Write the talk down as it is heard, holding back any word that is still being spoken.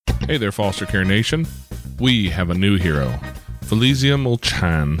Hey there, Foster Care Nation. We have a new hero. Felicia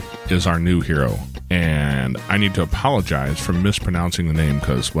Mulchan is our new hero. And I need to apologize for mispronouncing the name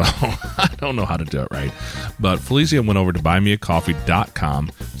because, well, I don't know how to do it right. But Felicia went over to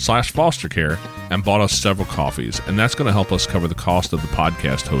buymeacoffee.com/fostercare and bought us several coffees. And that's going to help us cover the cost of the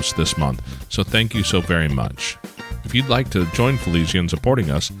podcast host this month. So thank you so very much. If you'd like to join Felicia in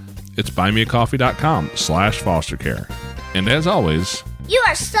supporting us, it's buymeacoffee.com/fostercare. And as always, you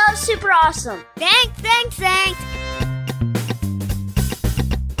are so super awesome. Thanks.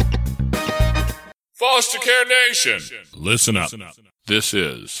 Foster Care Nation, listen up. This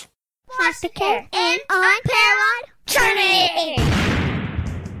is Foster Care and Unparalleled Journey.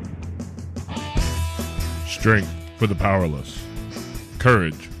 Strength for the powerless,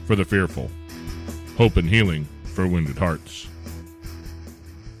 courage for the fearful, hope and healing for wounded hearts.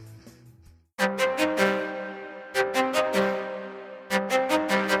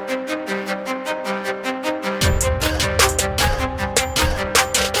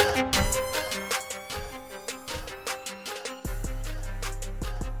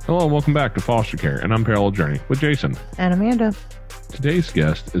 Hello and welcome back to Foster Care, an Unparalleled Journey with Jason. And Amanda. Today's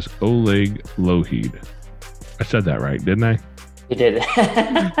guest is Oleg Lougheed. I said that right, didn't I? You did.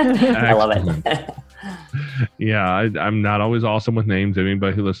 I love it. Yeah, I'm not always awesome with names.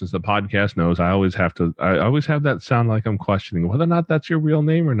 Anybody who listens to the podcast knows I always have that sound like I'm questioning whether or not that's your real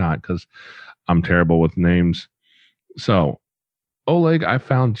name or not, because I'm terrible with names. So, Oleg, I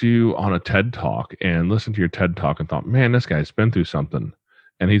found you on a TED Talk and listened to your TED Talk and thought, man, this guy's been through something.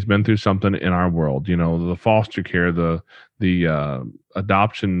 And he's been through something in our world, you know, the foster care, the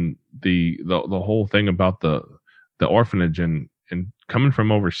adoption, the whole thing about the orphanage and coming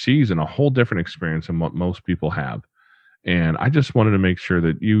from overseas and a whole different experience than what most people have. And I just wanted to make sure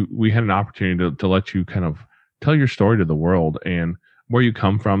that we had an opportunity to let you kind of tell your story to the world and where you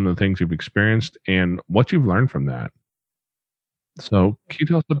come from, the things you've experienced, and what you've learned from that. So can you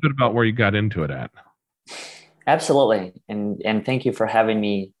tell us a bit about where you got into it at? Absolutely. And thank you for having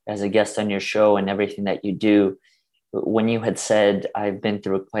me as a guest on your show and everything that you do. When you had said I've been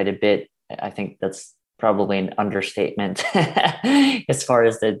through quite a bit, I think that's probably an understatement as far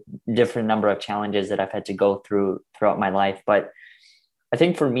as the different number of challenges that I've had to go through throughout my life. But I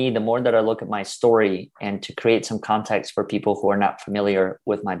think for me, the more that I look at my story and to create some context for people who are not familiar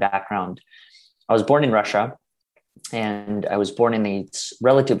with my background, I was born in Russia, and I was born in a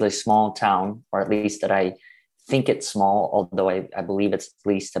relatively small town, or at least that I think it's small, although I believe it's at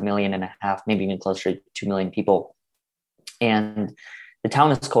least 1.5 million, maybe even closer to 2 million people. And the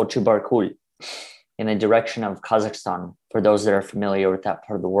town is called Chubarkul in the direction of Kazakhstan, for those that are familiar with that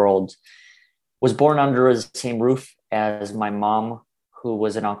part of the world. Was born under the same roof as my mom, who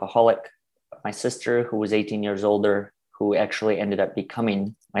was an alcoholic, my sister, who was 18 years older, who actually ended up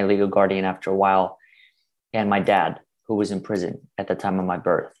becoming my legal guardian after a while, and my dad, who was in prison at the time of my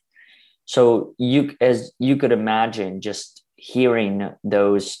birth. So as you could imagine, just hearing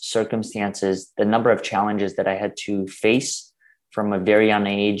those circumstances, the number of challenges that I had to face from a very young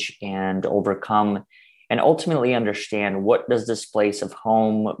age and overcome, and ultimately understand what does this place of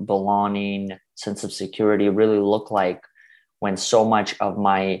home, belonging, sense of security really look like when so much of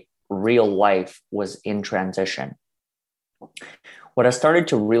my real life was in transition. What I started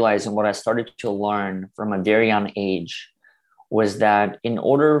to realize and what I started to learn from a very young age was that in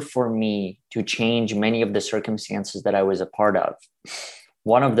order for me to change many of the circumstances that I was a part of,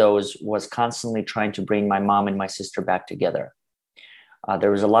 one of those was constantly trying to bring my mom and my sister back together.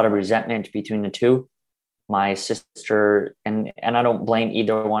 There was a lot of resentment between the two. My sister, and I don't blame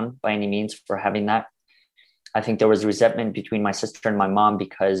either one by any means for having that. I think there was resentment between my sister and my mom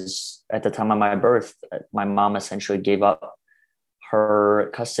because at the time of my birth, my mom essentially gave up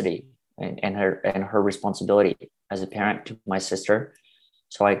her custody and her responsibility as a parent to my sister.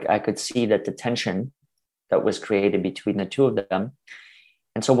 So I could see that the tension that was created between the two of them.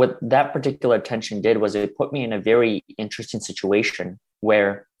 And so what that particular tension did was it put me in a very interesting situation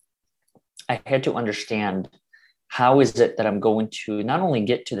where I had to understand, how is it that I'm going to not only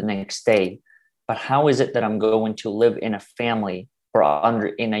get to the next day, but how is it that I'm going to live in a family or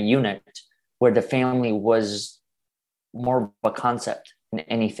in a unit where the family was more of a concept than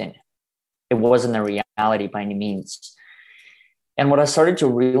anything. It wasn't a reality by any means. And what I started to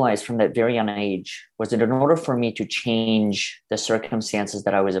realize from that very young age was that in order for me to change the circumstances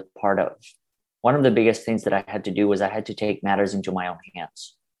that I was a part of, one of the biggest things that I had to do was I had to take matters into my own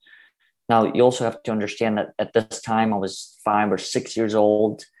hands. Now, you also have to understand that at this time I was 5 or 6 years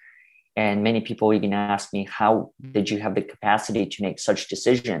old, and many people even asked me, how did you have the capacity to make such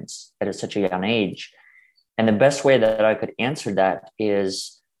decisions at such a young age? And the best way that I could answer that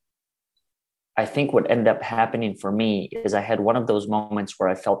is I think what ended up happening for me is I had one of those moments where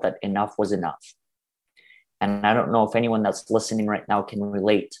I felt that enough was enough. And I don't know if anyone that's listening right now can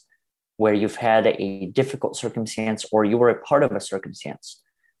relate, where you've had a difficult circumstance or you were a part of a circumstance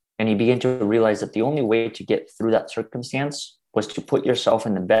and you begin to realize that the only way to get through that circumstance was to put yourself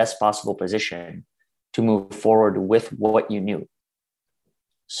in the best possible position to move forward with what you knew.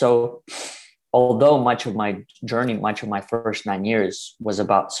 So although much of my journey, much of my first 9 years was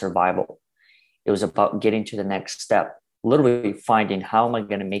about survival, it was about getting to the next step, literally finding how am I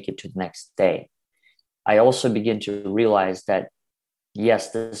going to make it to the next day. I also begin to realize that, yes,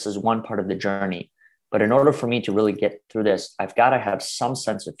 this is one part of the journey, but in order for me to really get through this, I've got to have some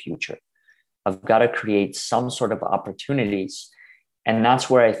sense of future. I've got to create some sort of opportunities. And that's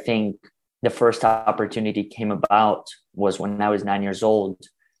where I think the first opportunity came about was when I was 9 years old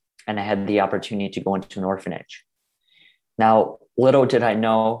and I had the opportunity to go into an orphanage. Now, little did I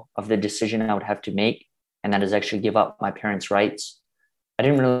know of the decision I would have to make, and that is actually give up my parents' rights. I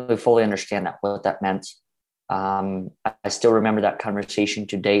didn't really fully understand what that meant. I still remember that conversation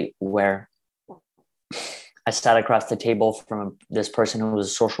to date where I sat across the table from this person who was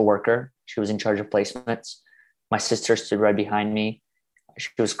a social worker. She was in charge of placements. My sister stood right behind me. She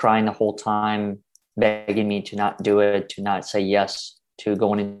was crying the whole time, begging me to not do it, to not say yes to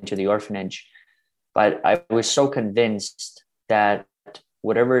going into the orphanage. But I was so convinced that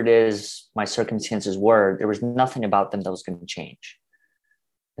whatever it is my circumstances were, there was nothing about them that was going to change.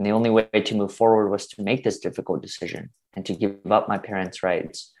 And the only way to move forward was to make this difficult decision and to give up my parents'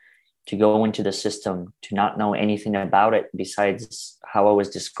 rights, to go into the system, to not know anything about it besides how I was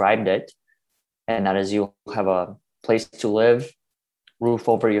described it. And that is, you have a place to live, roof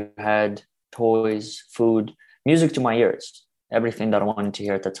over your head, toys, food, music to my ears, everything that I wanted to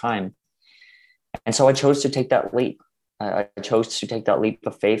hear at the time. And so I chose to take that leap. I chose to take that leap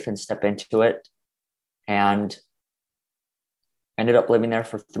of faith and step into it. And ended up living there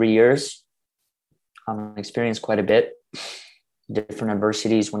for 3 years. Experienced quite a bit, different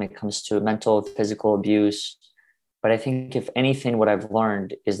adversities when it comes to mental, physical abuse. But I think if anything, what I've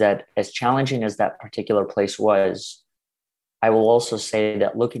learned is that as challenging as that particular place was, I will also say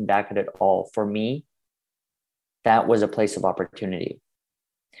that looking back at it all, for me, that was a place of opportunity.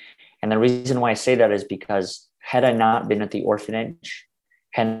 And the reason why I say that is because had I not been at the orphanage,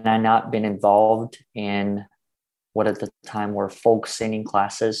 had I not been involved in what at the time were folk singing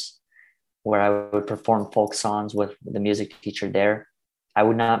classes, where I would perform folk songs with the music teacher there, I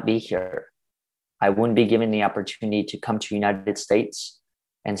would not be here. I wouldn't be given the opportunity to come to the United States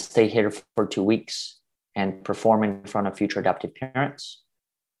and stay here for 2 weeks and perform in front of future adoptive parents.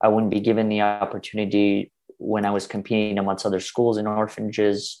 I wouldn't be given the opportunity when I was competing amongst other schools and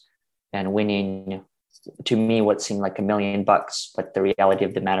orphanages and winning, to me, what seemed like $1 million, but the reality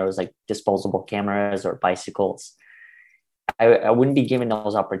of the matter was like disposable cameras or bicycles. I wouldn't be given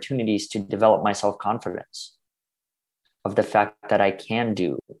those opportunities to develop my self-confidence of the fact that I can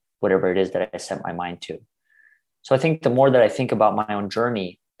do whatever it is that I set my mind to. So I think the more that I think about my own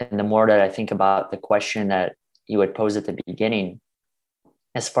journey and the more that I think about the question that you had posed at the beginning,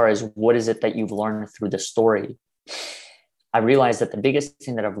 as far as what is it that you've learned through the story, I realized that the biggest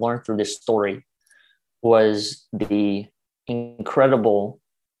thing that I've learned through this story was the incredible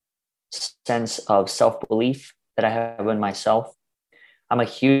sense of self-belief that I have in myself. I'm a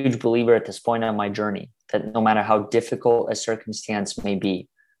huge believer at this point on my journey that no matter how difficult a circumstance may be,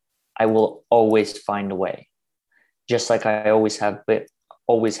 I will always find a way, just like I always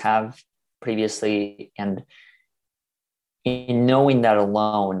have previously. And in knowing that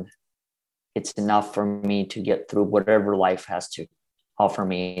alone, it's enough for me to get through whatever life has to offer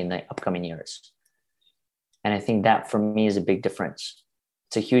me in the upcoming years. And I think that for me is a big difference.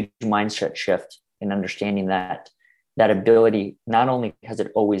 It's a huge mindset shift in understanding that ability, not only has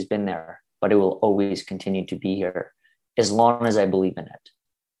it always been there, but it will always continue to be here as long as I believe in it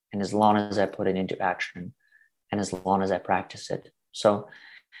and as long as I put it into action and as long as I practice it. So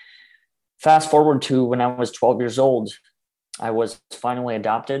fast forward to when I was 12 years old, I was finally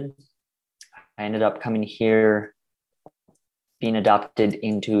adopted. I ended up coming here, being adopted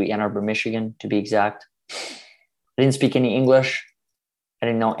into Ann Arbor, Michigan, to be exact. I didn't speak any English. I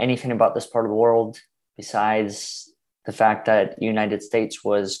didn't know anything about this part of the world besides the fact that the United States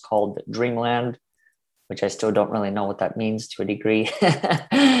was called Dreamland, which I still don't really know what that means to a degree.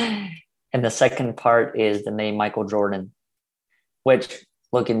 And the second part is the name Michael Jordan, which,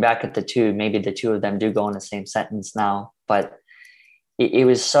 looking back at the two, maybe the two of them do go in the same sentence now, but it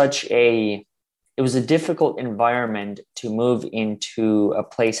was a difficult environment to move into a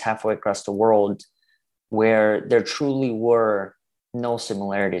place halfway across the world where there truly were no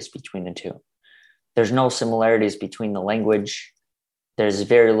similarities between the two. There's no similarities between the language. There's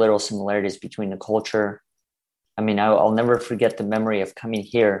very little similarities between the culture. I mean, I'll never forget the memory of coming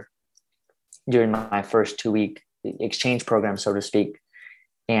here during my first 2-week exchange program, so to speak,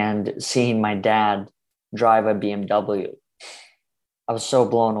 and seeing my dad drive a BMW. I was so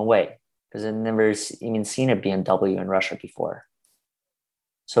blown away because I'd never even seen a BMW in Russia before.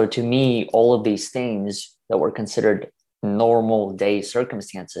 So to me, all of these things that were considered normal day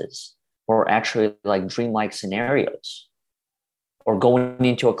circumstances were actually like dreamlike scenarios. Or going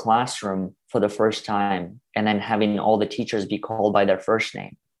into a classroom for the first time and then having all the teachers be called by their first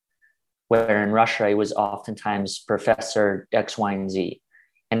name, where in Russia, it was oftentimes Professor X, Y, and Z.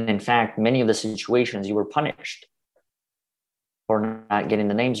 And in fact, many of the situations you were punished for not getting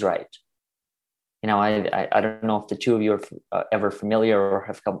the names right. You know, I don't know if the two of you are ever familiar or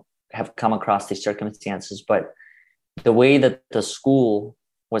have come across these circumstances, but the way that the school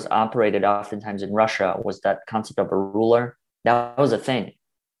was operated oftentimes in Russia was that concept of a ruler. That was a thing.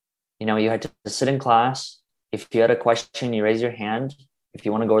 You know, you had to sit in class. If you had a question, you raise your hand. If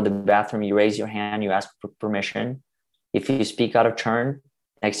you want to go to the bathroom, you raise your hand, you ask for permission. If you speak out of turn,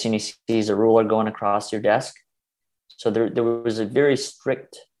 next thing you see is a ruler going across your desk. So there was a very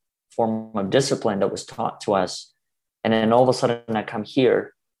strict form of discipline that was taught to us. And then all of a sudden I come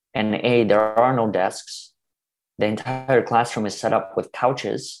here and there are no desks. The entire classroom is set up with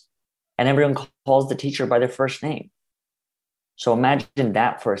couches and everyone calls the teacher by their first name. So imagine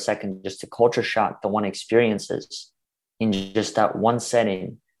that for a second, just a culture shock that one experiences in just that one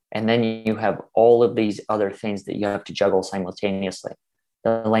setting. And then you have all of these other things that you have to juggle simultaneously.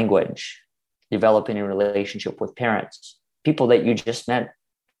 The language, developing a relationship with parents, people that you just met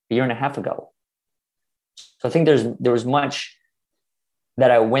a year and a half ago. So I think there was much that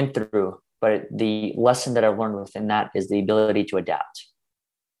I went through, but the lesson that I've learned within that is the ability to adapt.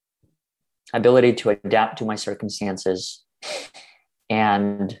 Ability to adapt to my circumstances.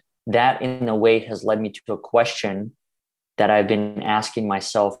 And that in a way has led me to a question that I've been asking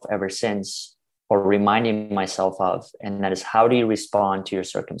myself ever since, or reminding myself of, and that is, how do you respond to your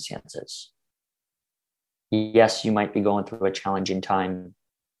circumstances? Yes, you might be going through a challenging time,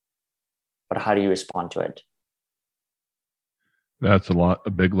 but how do you respond to it? That's a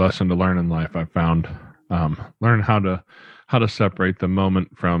big lesson to learn in life. I found learn how to separate the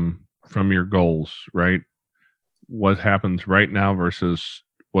moment from your goals, right? What happens right now versus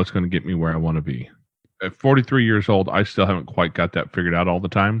what's going to get me where I want to be. At 43 years old, I still haven't quite got that figured out all the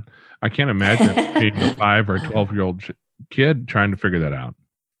time. I can't imagine being a 5 or 12-year-old kid trying to figure that out.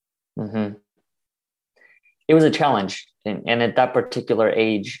 Mm-hmm. It was a challenge. And at that particular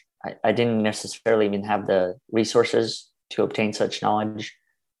age, I didn't necessarily even have the resources to obtain such knowledge.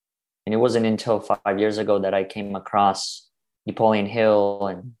 And it wasn't until 5 years ago that I came across Napoleon Hill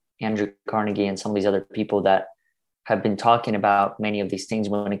and Andrew Carnegie and some of these other people that have been talking about many of these things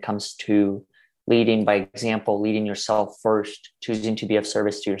when it comes to leading by example, leading yourself first, choosing to be of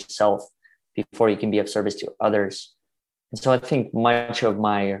service to yourself before you can be of service to others. And so I think much of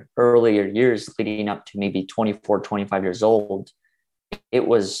my earlier years leading up to maybe 24, 25 years old, it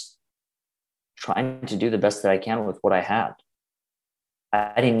was trying to do the best that I can with what I had.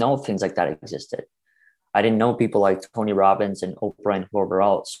 I didn't know things like that existed. I didn't know people like Tony Robbins and Oprah and whoever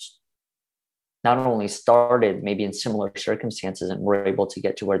else not only started maybe in similar circumstances and were able to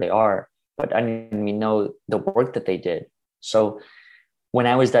get to where they are, but I didn't even know the work that they did. So when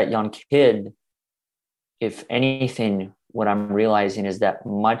I was that young kid, if anything, what I'm realizing is that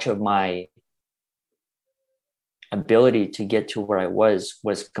much of my ability to get to where I was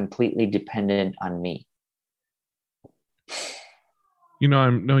completely dependent on me. You know,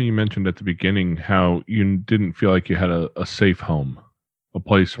 I know you mentioned at the beginning how you didn't feel like you had a safe home, a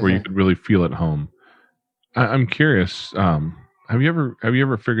place where you could really feel at home. I'm curious. Have you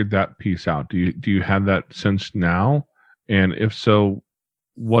ever figured that piece out? Do you have that sense now? And if so,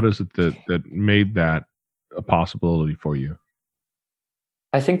 what is it that made that a possibility for you?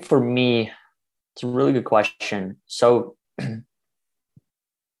 I think for me, it's a really good question. So I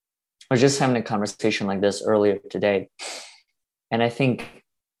was just having a conversation like this earlier today. And I think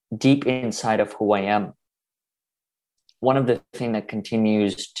deep inside of who I am, one of the things that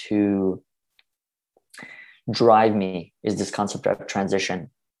continues to drive me is this concept of transition.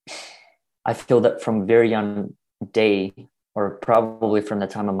 I feel that from a very young day, or probably from the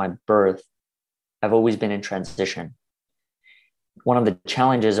time of my birth, I've always been in transition. One of the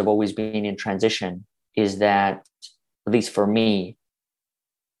challenges of always being in transition is that, at least for me,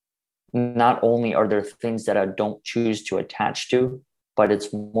 not only are there things that I don't choose to attach to, but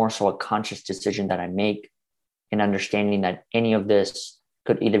it's more so a conscious decision that I make in understanding that any of this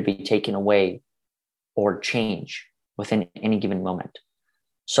could either be taken away or change within any given moment.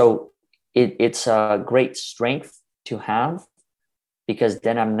 So it's a great strength to have, because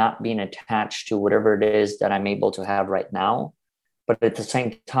then I'm not being attached to whatever it is that I'm able to have right now. But at the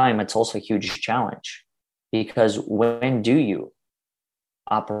same time, it's also a huge challenge, because when do you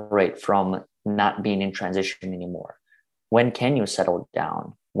operate from not being in transition anymore? When can you settle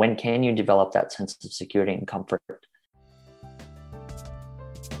down? When can you develop that sense of security and comfort?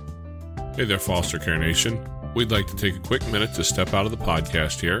 Hey there, Foster Care Nation. We'd like to take a quick minute to step out of the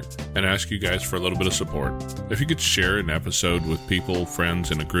podcast here and ask you guys for a little bit of support. If you could share an episode with people,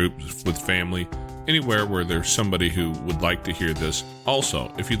 friends, in a group, with family, anywhere where there's somebody who would like to hear this.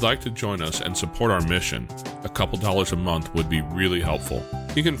 Also, if you'd like to join us and support our mission, a couple dollars a month would be really helpful.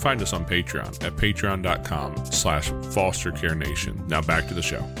 You can find us on Patreon at patreon.com/fostercarenation. Now back to the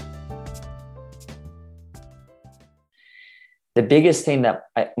show. The biggest thing that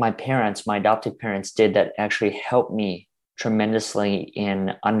my adoptive parents did that actually helped me tremendously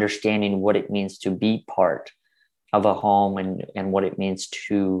in understanding what it means to be part of a home and what it means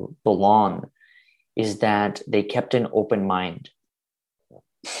to belong is that they kept an open mind.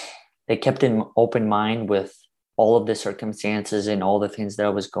 They kept an open mind with all of the circumstances and all the things that I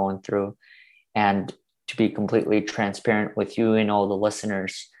was going through. And to be completely transparent with you and all the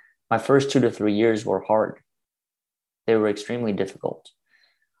listeners, my first 2 to 3 years were hard. They were extremely difficult.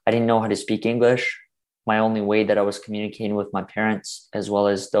 I didn't know how to speak English. My only way that I was communicating with my parents, as well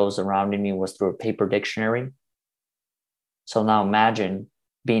as those around me, was through a paper dictionary. So now imagine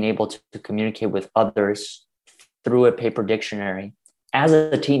being able to communicate with others through a paper dictionary as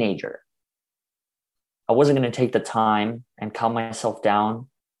a teenager. I wasn't going to take the time and calm myself down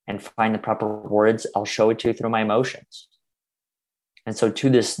and find the proper words. I'll show it to you through my emotions. And so to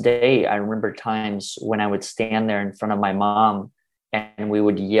this day, I remember times when I would stand there in front of my mom and we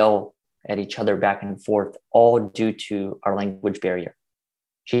would yell at each other back and forth, all due to our language barrier.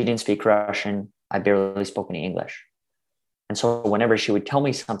 She didn't speak Russian. I barely spoke any English. And so whenever she would tell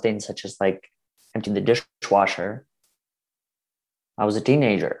me something such as like empty the dishwasher, I was a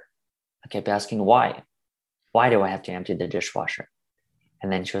teenager. I kept asking why. Why do I have to empty the dishwasher?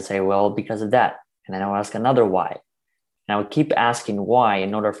 And then she would say, well, because of that. And then I would ask another why. And I would keep asking why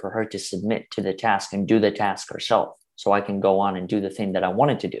in order for her to submit to the task and do the task herself, so I can go on and do the thing that I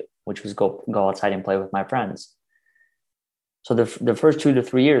wanted to do, which was go outside and play with my friends. So the first 2 to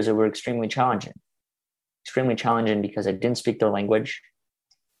 3 years, they were extremely challenging because I didn't speak their language.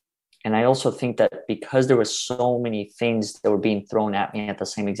 And I also think that because there were so many things that were being thrown at me at the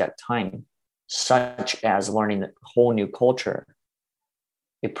same exact time, such as learning a whole new culture,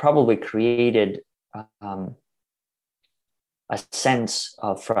 it probably created a sense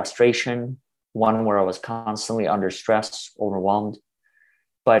of frustration, one where I was constantly under stress, overwhelmed.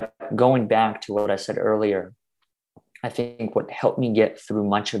 But going back to what I said earlier, I think what helped me get through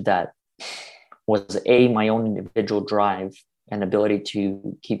much of that was A, my own individual drive and ability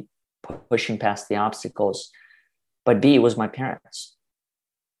to keep pushing past the obstacles. But B, it was my parents.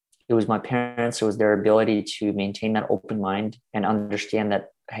 It was their ability to maintain that open mind and understand that,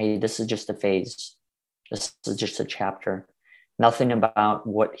 hey, this is just a phase. This is just a chapter. Nothing about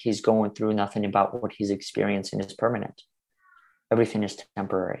what he's going through, nothing about what he's experiencing is permanent. Everything is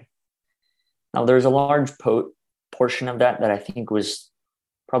temporary. Now, there's a large portion of that I think was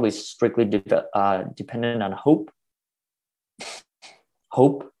probably strictly dependent on hope.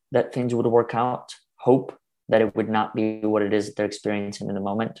 Hope that things would work out. Hope that it would not be what it is that they're experiencing in the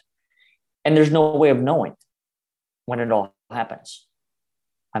moment. And there's no way of knowing when it all happens.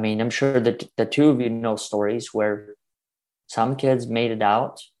 I mean, I'm sure that the two of you know stories where some kids made it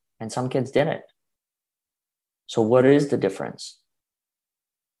out and some kids didn't. So what is the difference?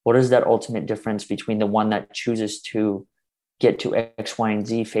 What is that ultimate difference between the one that chooses to get to X, Y, and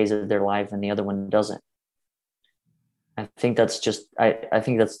Z phase of their life and the other one doesn't? I think that's I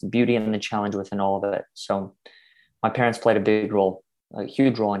think that's the beauty and the challenge within all of it. So my parents played a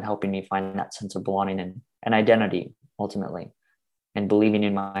huge role in helping me find that sense of belonging and identity ultimately, and believing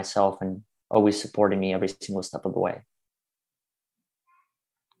in myself and always supporting me every single step of the way.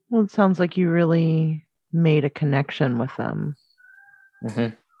 Well, it sounds like you really made a connection with them.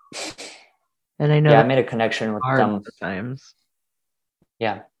 Mm-hmm. And I know I made a connection with them times.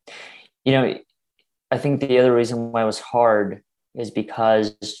 Yeah. I think the other reason why it was hard is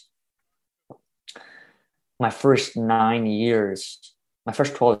because my first 12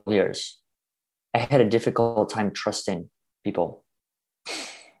 years, I had a difficult time trusting people.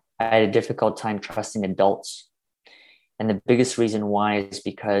 I had a difficult time trusting adults. And the biggest reason why is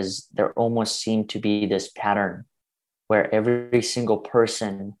because there almost seemed to be this pattern where every single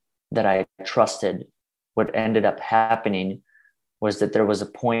person that I trusted what ended up happening was that there was a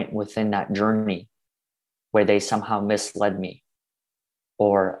point within that journey where they somehow misled me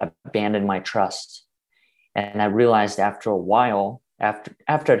or abandoned my trust. And I realized after a while,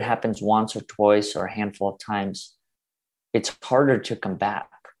 after it happens once or twice or a handful of times, it's harder to come back.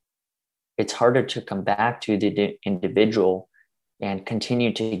 It's harder to come back to the individual and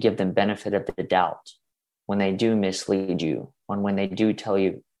continue to give them benefit of the doubt when they do mislead you, when they do tell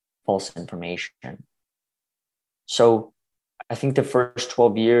you false information. So I think the first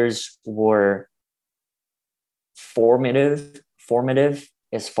 12 years were formative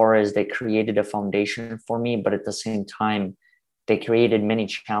as far as they created a foundation for me, but at the same time, they created many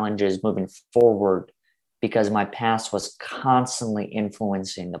challenges moving forward because my past was constantly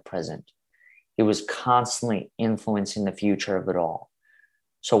influencing the present. It was constantly influencing the future of it all.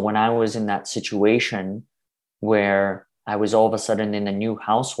 So when I was in that situation where I was all of a sudden in a new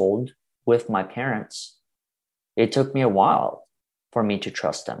household with my parents, it took me a while for me to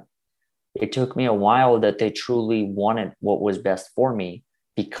trust them. It took me a while that they truly wanted what was best for me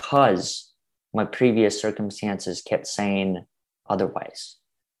because my previous circumstances kept saying otherwise.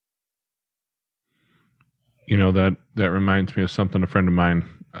 You know, that reminds me of something a friend of mine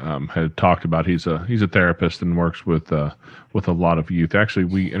had talked about. He's a therapist and works with a lot of youth. Actually,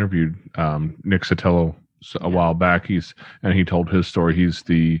 we interviewed Nick Sotelo a while back. He told his story.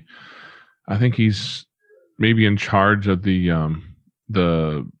 I think he's maybe in charge of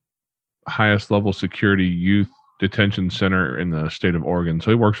the highest level security youth detention center in the state of Oregon. So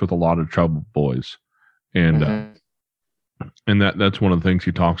he works with a lot of troubled boys, and and that's one of the things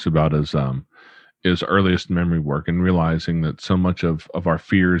he talks about is earliest memory work and realizing that so much of our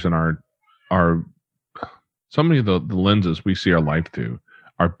fears and our so many of the lenses we see our life through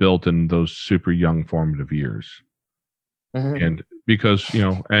are built in those super young formative years. And because, you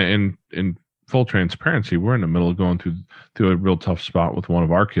know, and in full transparency, we're in the middle of going through a real tough spot with one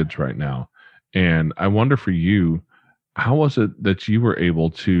of our kids right now. And I wonder for you, how was it that you were able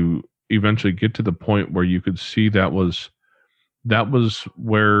to eventually get to the point where you could see that was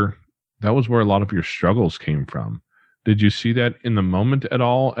where a lot of your struggles came from? Did you see that in the moment at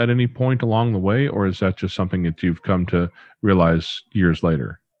all at any point along the way, or is that just something that you've come to realize years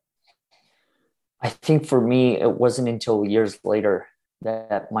later? I think for me, it wasn't until years later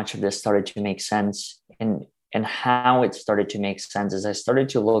that much of this started to make sense. And how it started to make sense is I started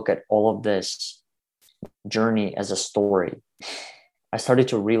to look at all of this journey as a story. I started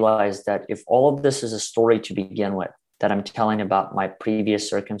to realize that if all of this is a story to begin with, that I'm telling about my previous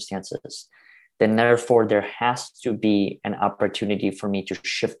circumstances, then therefore there has to be an opportunity for me to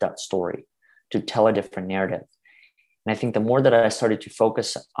shift that story, to tell a different narrative. And I think the more that I started to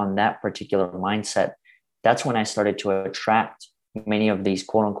focus on that particular mindset, that's when I started to attract many of these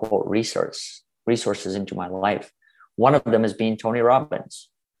quote unquote resources into my life. One of them is being Tony Robbins.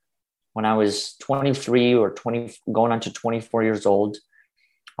 When I was 23 or 20, going on to 24 years old,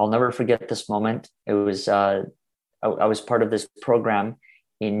 I'll never forget this moment. It was, I was part of this program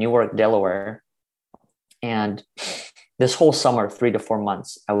in Newark, Delaware. And this whole summer, 3 to 4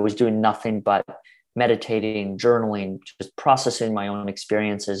 months, I was doing nothing but meditating, journaling, just processing my own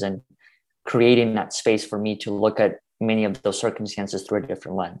experiences and creating that space for me to look at many of those circumstances through a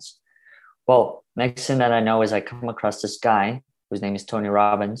different lens. Well, next thing that I know is I come across this guy whose name is Tony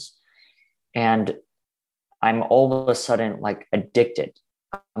Robbins, and I'm all of a sudden like addicted.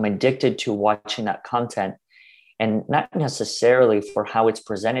 I'm addicted to watching that content, and not necessarily for how it's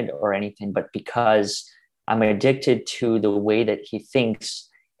presented or anything, but because I'm addicted to the way that he thinks.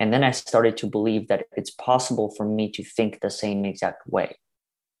 And then I started to believe that it's possible for me to think the same exact way.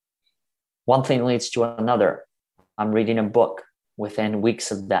 One thing leads to another. I'm reading a book within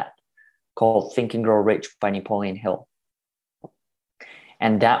weeks of that called Think and Grow Rich by Napoleon Hill.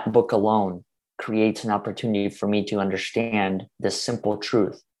 And that book alone creates an opportunity for me to understand the simple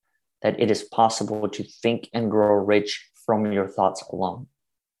truth that it is possible to think and grow rich from your thoughts alone.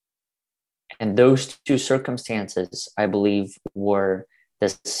 And those two circumstances, I believe, were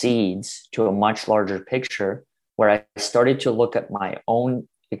the seeds to a much larger picture where I started to look at my own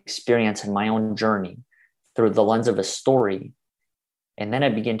experience and my own journey through the lens of a story. And then I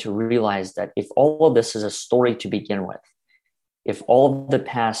began to realize that if all of this is a story to begin with, if all of the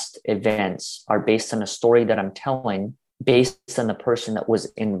past events are based on a story that I'm telling, based on the person that was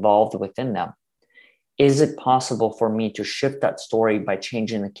involved within them, is it possible for me to shift that story by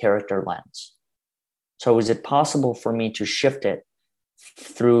changing the character lens? So is it possible for me to shift it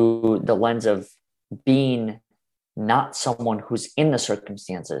through the lens of being not someone who's in the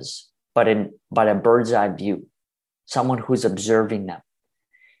circumstances, but a bird's eye view, someone who's observing them?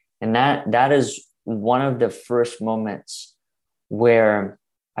 And that is one of the first moments where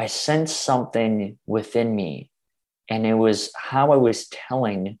I sensed something within me, and it was how I was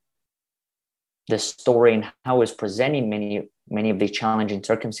telling the story and how I was presenting many of the challenging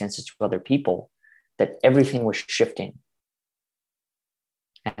circumstances to other people, that everything was shifting.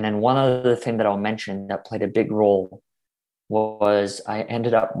 And then one other thing that I'll mention that played a big role was I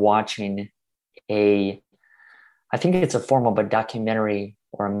ended up watching I think it's a form of a documentary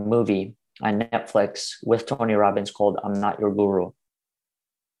or a movie on Netflix with Tony Robbins called I'm Not Your Guru.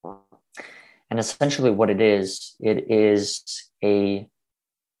 And essentially what it is a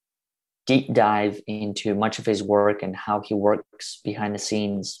deep dive into much of his work and how he works behind the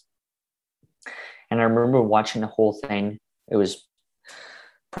scenes. And I remember watching the whole thing. It was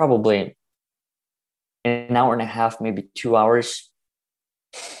probably an hour and a half, maybe 2 hours.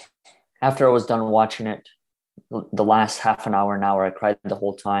 After I was done watching it, the last half an hour, I cried the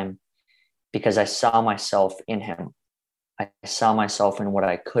whole time because I saw myself in him. I saw myself in what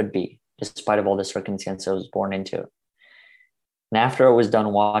I could be, despite of all the circumstances I was born into. And after I was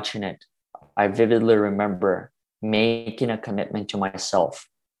done watching it, I vividly remember making a commitment to myself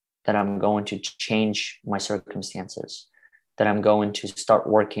that I'm going to change my circumstances, that I'm going to start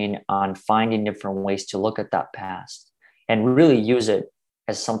working on finding different ways to look at that past and really use it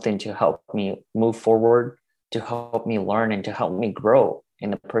as something to help me move forward, to help me learn, and to help me grow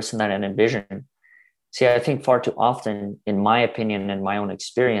in the person that I envision. See, I think far too often, in my opinion and my own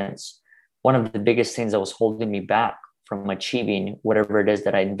experience, one of the biggest things that was holding me back from achieving whatever it is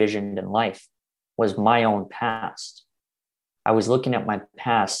that I envisioned in life was my own past. I was looking at my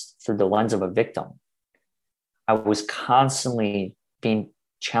past through the lens of a victim. I was constantly being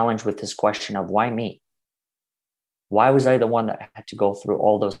challenged with this question of why me? Why was I the one that had to go through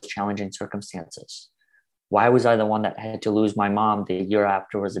all those challenging circumstances? Why was I the one that had to lose my mom the year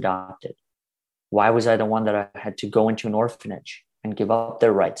after I was adopted? Why was I the one that I had to go into an orphanage and give up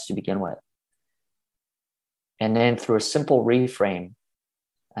their rights to begin with? And then through a simple reframe,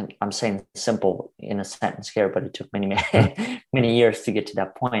 and I'm saying simple in a sentence here, but it took many, many years to get to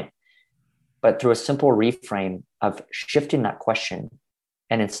that point. But through a simple reframe of shifting that question,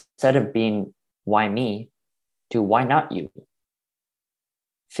 and instead of being why me, to why not you?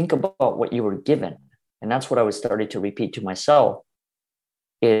 Think about what you were given. And that's what I was starting to repeat to myself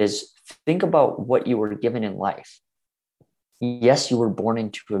is think about what you were given in life. Yes, you were born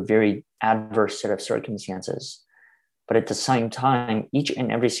into a very adverse set of circumstances, but at the same time, each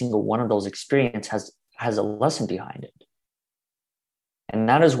and every single one of those experiences has a lesson behind it. And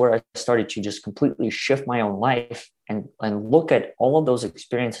that is where I started to just completely shift my own life and look at all of those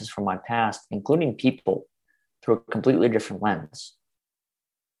experiences from my past, including people, through a completely different lens.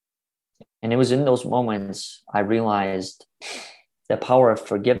 And it was in those moments I realized the power of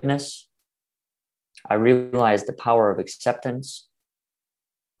forgiveness. I realized the power of acceptance.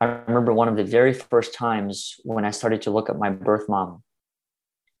 I remember one of the very first times when I started to look at my birth mom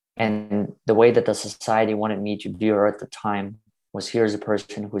and the way that the society wanted me to view her at the time was here's a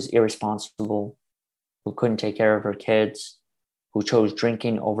person who was irresponsible, who couldn't take care of her kids, who chose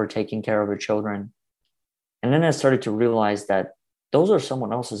drinking over taking care of her children. And then I started to realize that those are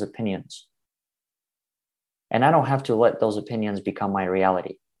someone else's opinions. And I don't have to let those opinions become my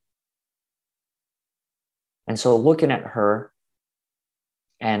reality. And so looking at her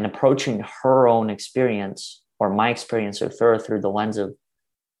and approaching her own experience or my experience with her through the lens of,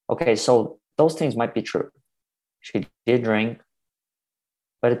 okay, so those things might be true. She did drink,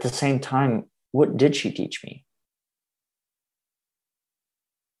 but at the same time, what did she teach me?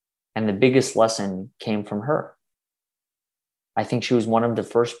 And the biggest lesson came from her. I think she was one of the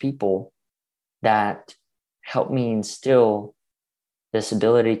first people that helped me instill this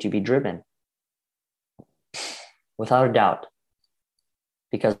ability to be driven. Without a doubt.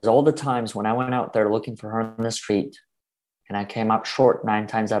 Because all the times when I went out there looking for her on the street and I came up short 9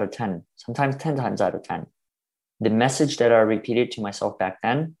 times out of 10, sometimes 10 times out of 10, the message that I repeated to myself back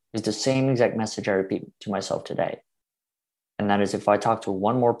then is the same exact message I repeat to myself today. And that is if I talk to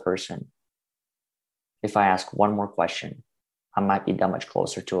one more person, if I ask one more question, I might be that much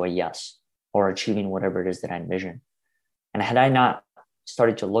closer to a yes or achieving whatever it is that I envision. And had I not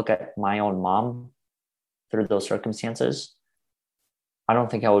started to look at my own mom through those circumstances, I don't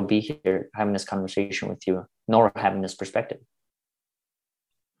think I would be here having this conversation with you, nor having this perspective.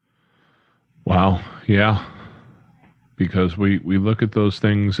 Wow. Yeah. Because we look at those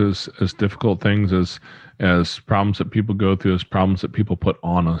things as difficult things, as problems that people go through, as problems that people put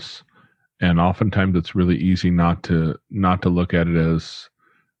on us. And oftentimes it's really easy not to look at it as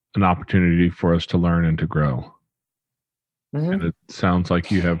an opportunity for us to learn and to grow. And it sounds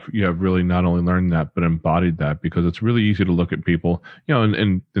like you have really not only learned that but embodied that, because it's really easy to look at people,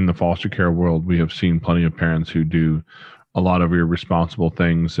 in the foster care world. We have seen plenty of parents who do a lot of irresponsible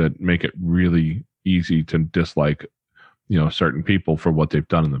things that make it really easy to dislike, certain people for what they've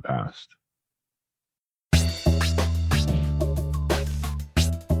done in the past.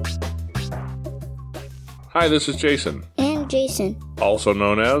 Hi, this is Jason. And Jason. Also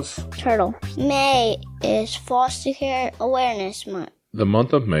known as Turtle. May is Foster Care Awareness Month. The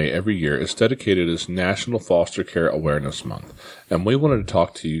month of May every year is dedicated as National Foster Care Awareness Month, and we wanted to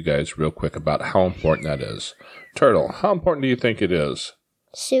talk to you guys real quick about how important that is. Turtle, how important do you think it is?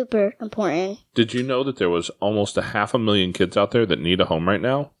 Super important. Did you know that there was almost 500,000 kids out there that need a home right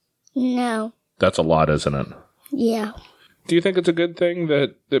now? No. That's a lot, isn't it? Yeah. Do you think it's a good thing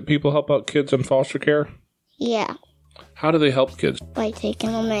that people help out kids in foster care? Yeah. How do they help kids? By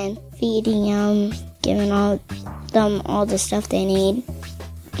taking them in, feeding them, giving them all the stuff they need,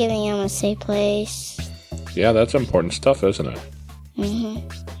 giving them a safe place. Yeah, that's important stuff, isn't it? Mm-hmm.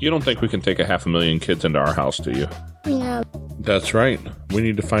 You don't think we can take 500,000 kids into our house, do you? No. That's right. We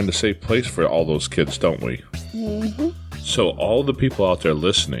need to find a safe place for all those kids, don't we? Mm-hmm. So all the people out there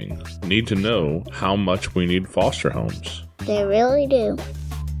listening need to know how much we need foster homes. They really do.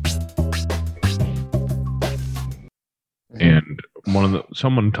 And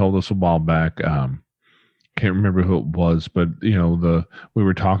someone told us a while back, can't remember who it was, but we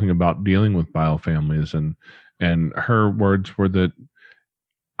were talking about dealing with bio families, and her words were that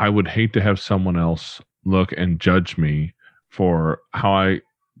I would hate to have someone else look and judge me for how I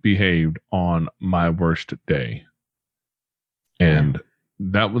behaved on my worst day. And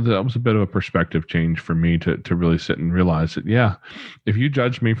that was a bit of a perspective change for me to really sit and realize that, yeah, if you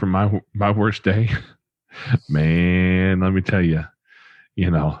judge me for my worst day, man, let me tell you,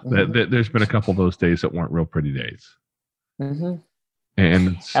 that there's been a couple of those days that weren't real pretty days. Mm-hmm.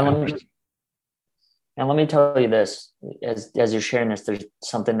 And let me tell you this, as you're sharing this, there's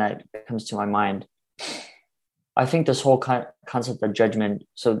something that comes to my mind. I think this whole concept of judgment.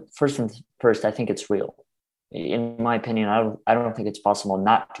 So first, I think it's real. In my opinion, I don't think it's possible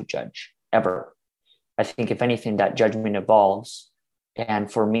not to judge ever. I think if anything, that judgment evolves. And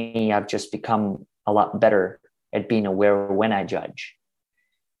for me, I've just become a lot better at being aware when I judge.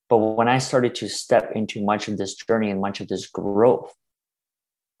 But when I started to step into much of this journey and much of this growth,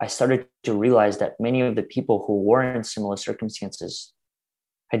 I started to realize that many of the people who were in similar circumstances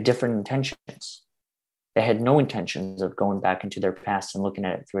had different intentions. They had no intentions of going back into their past and looking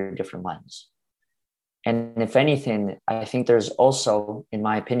at it through a different lens. And if anything, I think there's also, in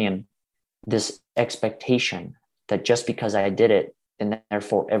my opinion, this expectation that just because I did it, then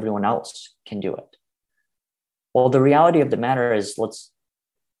therefore everyone else can do it. Well, the reality of the matter is,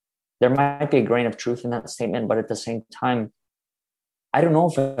 there might be a grain of truth in that statement, but at the same time, I don't know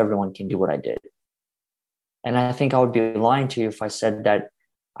if everyone can do what I did. And I think I would be lying to you if I said that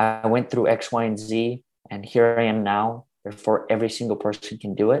I went through X, Y, and Z, and here I am now, therefore every single person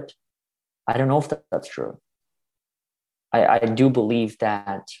can do it. I don't know if that's true. I do believe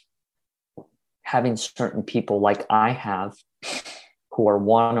that having certain people like I have, who are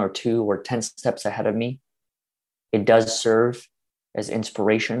 1 or 2 or 10 steps ahead of me, it does serve as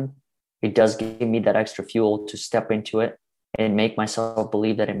inspiration. It does give me that extra fuel to step into it and make myself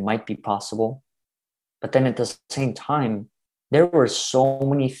believe that it might be possible. But then at the same time, there were so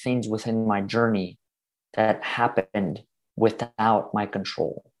many things within my journey that happened without my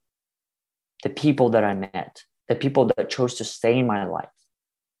control. The people that I met, the people that chose to stay in my life,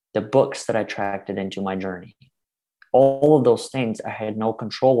 the books that I attracted into my journey, all of those things I had no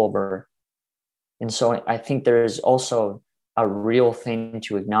control over. And so I think there is also a real thing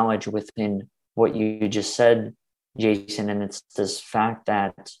to acknowledge within what you just said, Jason, and it's this fact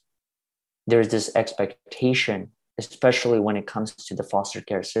that there's this expectation, especially when it comes to the foster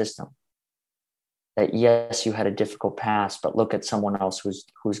care system, that yes, you had a difficult past, but look at someone else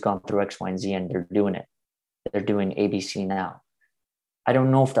who's gone through X, Y, and Z, and they're doing it. They're doing ABC now. I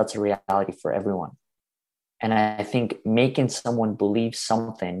don't know if that's a reality for everyone. And I think making someone believe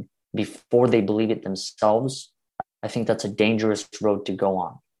something before they believe it themselves, I think that's a dangerous road to go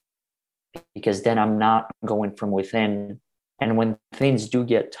on. Because then I'm not going from within. And when things do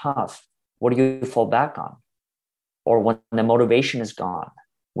get tough, what do you fall back on? Or when the motivation is gone,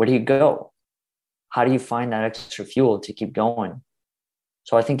 where do you go? How do you find that extra fuel to keep going?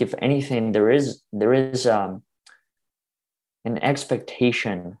 So I think if anything, there is an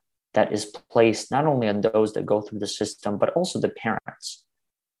expectation that is placed not only on those that go through the system, but also the parents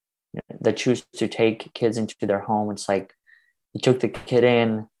that choose to take kids into their home. It's like you took the kid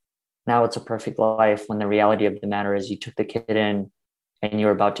in, now it's a perfect life, when the reality of the matter is you took the kid in and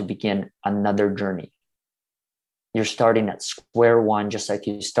you're about to begin another journey. You're starting at square one, just like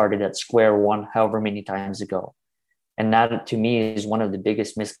you started at square one however many times ago. And that, to me, is one of the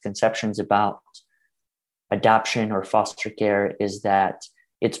biggest misconceptions about adoption or foster care, is that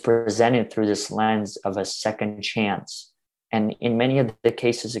it's presented through this lens of a second chance. And in many of the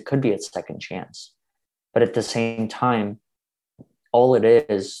cases, it could be a second chance. But at the same time, all it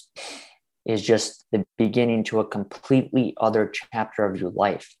is just the beginning to a completely other chapter of your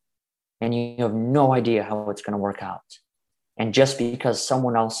life. And you have no idea how it's going to work out. And just because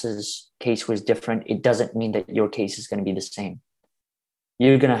someone else's case was different, it doesn't mean that your case is going to be the same.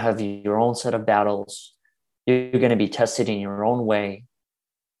 You're going to have your own set of battles. You're going to be tested in your own way.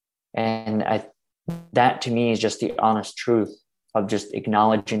 And that to me is just the honest truth of just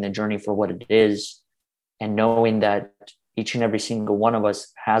acknowledging the journey for what it is, and knowing that each and every single one of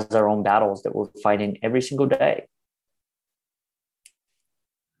us has our own battles that we're fighting every single day.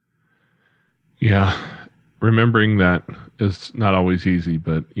 Yeah. Remembering that is not always easy,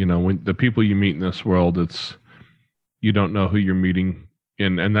 but when the people you meet in this world, you don't know who you're meeting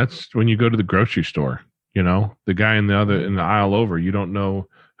and that's when you go to the grocery store, the guy in the aisle over, you don't know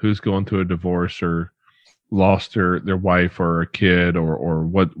who's going through a divorce or lost their wife or a kid or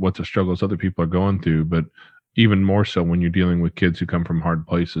what the struggles other people are going through. But even more so when you're dealing with kids who come from hard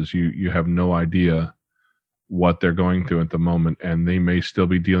places, you have no idea what they're going through at the moment. And they may still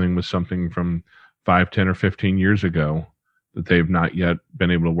be dealing with something from 5, 10, or 15 years ago that they've not yet been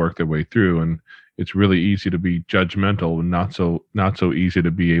able to work their way through. And it's really easy to be judgmental and not so easy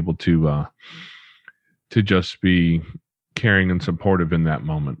to be able to just be caring and supportive in that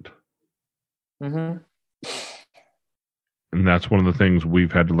moment. Mm-hmm. And that's one of the things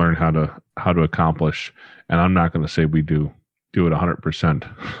we've had to learn how to accomplish. And I'm not going to say we do it 100%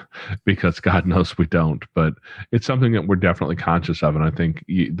 because God knows we don't, but it's something that we're definitely conscious of. And I think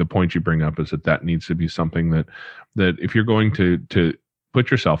the point you bring up is that needs to be something that if you're going to put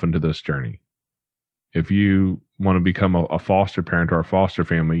yourself into this journey, if you want to become a foster parent or a foster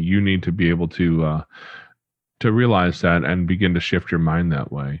family, you need to be able to realize that and begin to shift your mind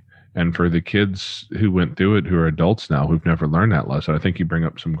that way. And for the kids who went through it, who are adults now, who've never learned that lesson, I think you bring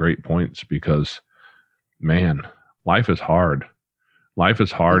up some great points because, man, life is hard. Life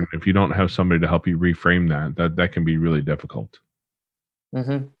is hard. If you don't have somebody to help you reframe that can be really difficult.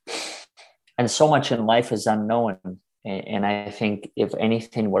 Mm-hmm. And so much in life is unknown. And I think, if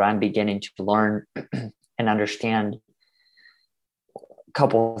anything, what I'm beginning to learn and understand, a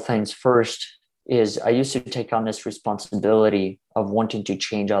couple of things. First is I used to take on this responsibility of wanting to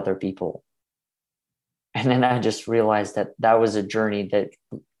change other people. And then I just realized that was a journey that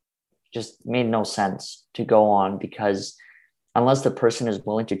just made no sense to go on, because unless the person is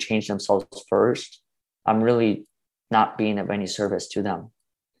willing to change themselves first, I'm really not being of any service to them.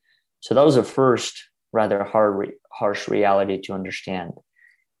 So that was the first rather harsh reality to understand,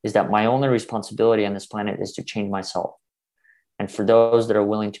 is that my only responsibility on this planet is to change myself. And for those that are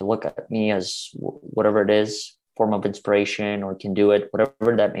willing to look at me as whatever it is, form of inspiration, or can do it,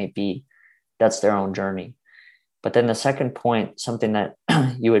 whatever that may be, that's their own journey. But then the second point, something that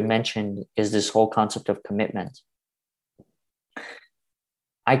you had mentioned, is this whole concept of commitment.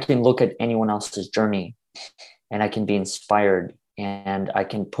 I can look at anyone else's journey and I can be inspired, and I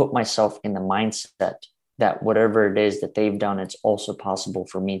can put myself in the mindset that whatever it is that they've done, it's also possible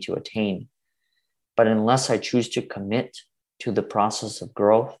for me to attain. But unless I choose to commit to the process of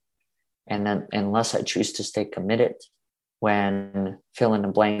growth, and then unless I choose to stay committed when fill in the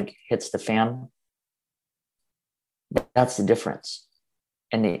blank hits the fan, that's the difference.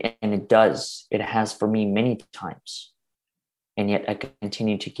 And it has for me many times. And yet I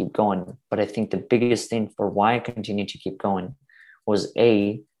continue to keep going. But I think the biggest thing for why I continue to keep going was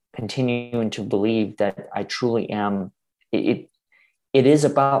continuing to believe that I truly am. It is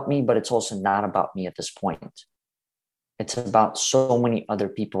about me, but it's also not about me at this point. It's about so many other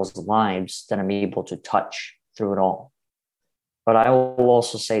people's lives that I'm able to touch through it all. But I will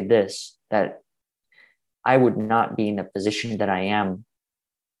also say this, that I would not be in the position that I am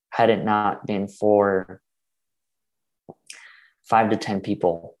had it not been for 5 to 10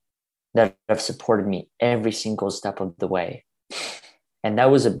 people that have supported me every single step of the way. And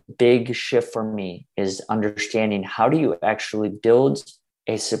that was a big shift for me, is understanding, how do you actually build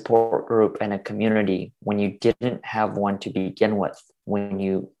a support group and a community when you didn't have one to begin with when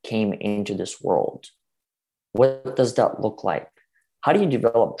you came into this world? What does that look like? How do you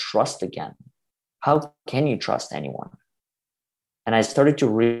develop trust again? How can you trust anyone? And I started to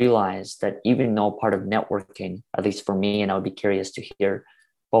realize that even though part of networking, at least for me, and I would be curious to hear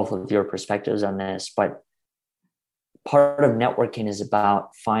both of your perspectives on this, but part of networking is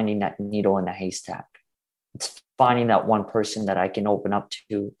about finding that needle in the haystack. It's finding that one person that I can open up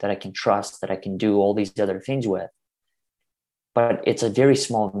to, that I can trust, that I can do all these other things with. But it's a very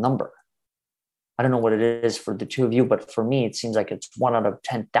small number. I don't know what it is for the two of you, but for me, it seems like it's 1 out of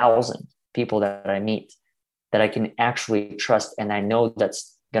 10,000 people that I meet that I can actually trust. And I know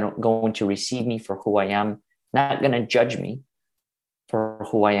that's going to receive me for who I am, not going to judge me for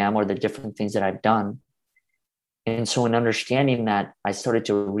who I am or the different things that I've done. And so in understanding that, I started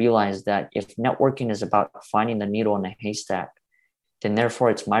to realize that if networking is about finding the needle in the haystack, then therefore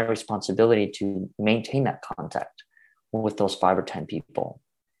it's my responsibility to maintain that contact with those 5 or 10 people,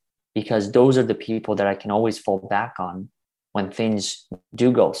 because those are the people that I can always fall back on when things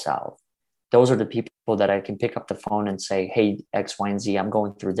do go south. Those are the people that I can pick up the phone and say, hey, X, Y, and Z, I'm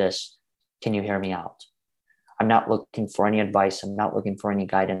going through this. Can you hear me out? I'm not looking for any advice. I'm not looking for any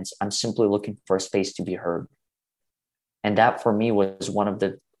guidance. I'm simply looking for a space to be heard. And that for me was one of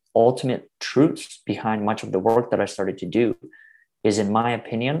the ultimate truths behind much of the work that I started to do is, in my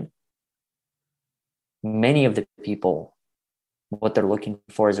opinion, many of the people, what they're looking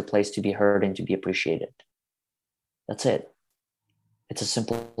for is a place to be heard and to be appreciated. That's it. It's as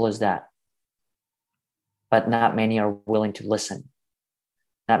simple as that. But not many are willing to listen.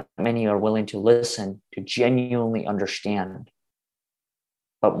 Not many are willing to listen, to genuinely understand,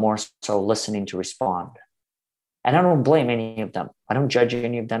 but more so listening to respond. And I don't blame any of them. I don't judge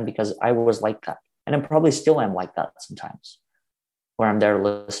any of them because I was like that. And I probably still am like that sometimes, where I'm there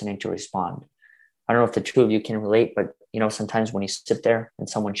listening to respond. I don't know if the two of you can relate, but sometimes when you sit there and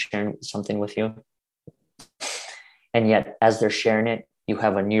someone's sharing something with you, and yet as they're sharing it, you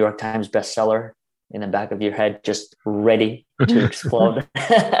have a New York Times bestseller in the back of your head, just ready to explode.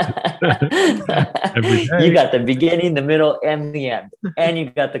 You got the beginning, the middle, and the end. And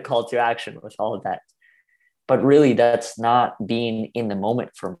you got the call to action with all of that. But really, that's not being in the moment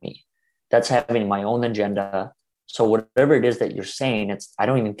for me. That's having my own agenda. So whatever it is that you're saying, I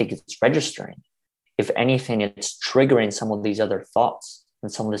don't even think it's registering. If anything, it's triggering some of these other thoughts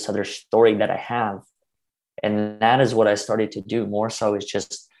and some of this other story that I have. And that is what I started to do more so, is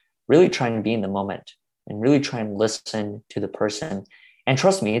just really trying to be in the moment and really try and listen to the person. And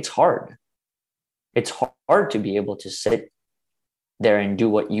trust me, it's hard. It's hard to be able to sit there and do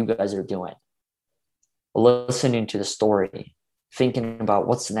what you guys are doing. Listening to the story, thinking about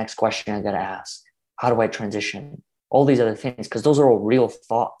what's the next question I got to ask. How do I transition? All these other things, because those are all real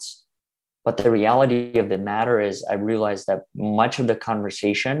thoughts. But the reality of the matter is, I realized that much of the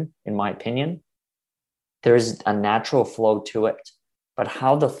conversation, in my opinion, there's a natural flow to it. But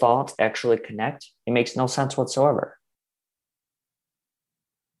how the thoughts actually connect, it makes no sense whatsoever.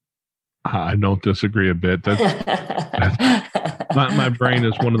 I don't disagree a bit. My brain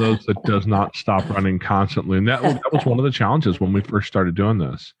is one of those that does not stop running constantly. And that was one of the challenges when we first started doing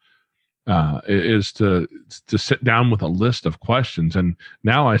this, is to sit down with a list of questions. And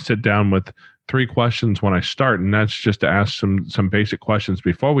now I sit down with 3 questions when I start, and that's just to ask some basic questions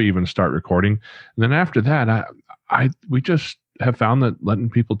before we even start recording. And then after that, we just have found that letting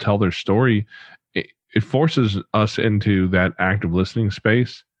people tell their story, it forces us into that active listening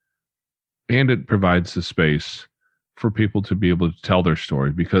space, and it provides the space for people to be able to tell their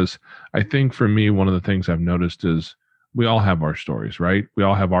story. Because I think for me, one of the things I've noticed is we all have our stories, right? We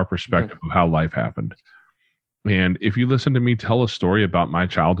all have our perspective of how life happened. And if you listen to me tell a story about my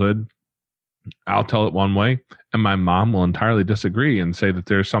childhood, I'll tell it one way, and my mom will entirely disagree and say that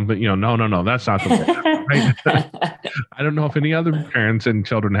there's something, no, that's not the way. Right? I don't know if any other parents and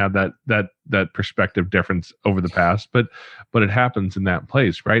children have that perspective difference over the past, but it happens in that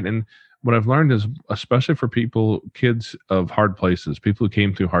place, right? And what I've learned is, especially for kids of hard places, people who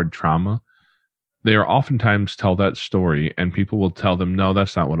came through hard trauma, they are oftentimes tell that story, and people will tell them, no,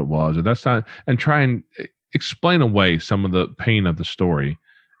 that's not what it was, or that's not, and try and explain away some of the pain of the story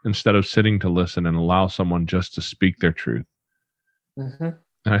instead of sitting to listen and allow someone just to speak their truth. Mm-hmm.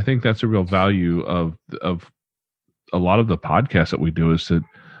 And I think that's a real value of a lot of the podcasts that we do, is that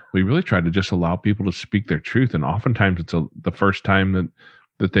we really try to just allow people to speak their truth. And oftentimes it's the first time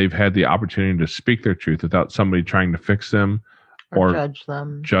that they've had the opportunity to speak their truth without somebody trying to fix them or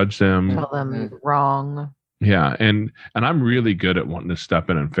judge them, tell them wrong. Yeah. And I'm really good at wanting to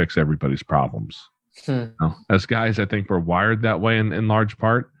step in and fix everybody's problems. As guys, I think we're wired that way in large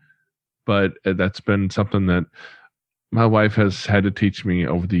part, but that's been something that my wife has had to teach me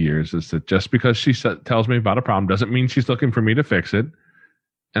over the years, is that just because she tells me about a problem doesn't mean she's looking for me to fix it.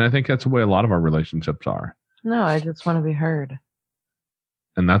 And I think that's the way a lot of our relationships are. No, I just want to be heard.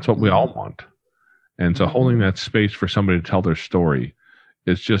 And that's what we all want. And so holding that space for somebody to tell their story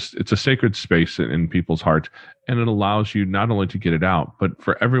it's a sacred space in people's hearts, and it allows you not only to get it out, but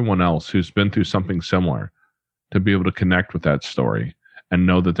for everyone else who's been through something similar to be able to connect with that story and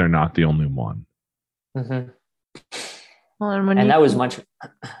know that they're not the only one. Mm-hmm. Well, and that was much.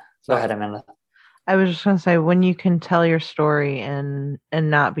 Go ahead, Amanda. I was just going to say, when you can tell your story and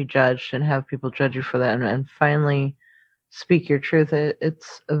not be judged and have people judge you for that, and finally speak your truth,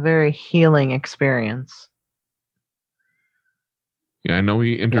 it's a very healing experience. Yeah, I know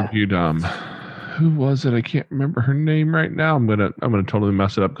we interviewed who was it? I can't remember her name right now. I'm gonna totally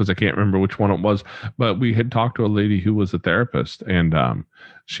mess it up because I can't remember which one it was. But we had talked to a lady who was a therapist, and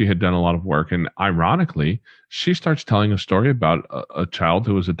she had done a lot of work. And ironically, she starts telling a story about a child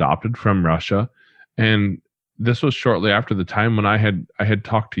who was adopted from Russia, and this was shortly after the time when I had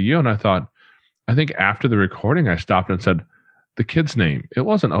talked to you, and I thought, I think after the recording, I stopped and said, the kid's name. It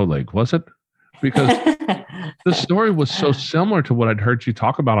wasn't Oleg, was it? Because the story was so similar to what I'd heard you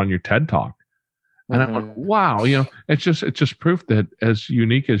talk about on your TED Talk. And I went, wow, it's just proof that as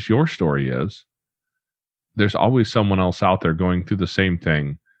unique as your story is, there's always someone else out there going through the same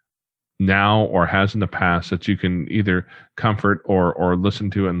thing now or has in the past that you can either comfort or listen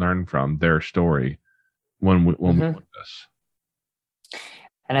to and learn from their story when we do this.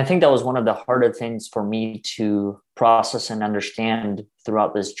 And I think that was one of the harder things for me to process and understand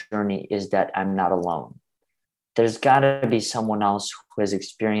throughout this journey, is that I'm not alone. There's got to be someone else who has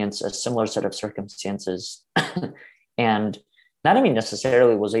experienced a similar set of circumstances and not even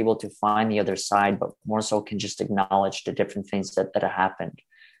necessarily was able to find the other side, but more so can just acknowledge the different things that have happened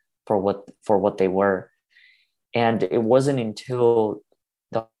for what they were. And it wasn't until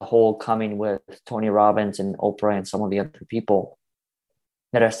the whole coming with Tony Robbins and Oprah and some of the other people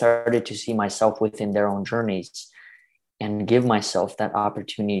that I started to see myself within their own journeys and give myself that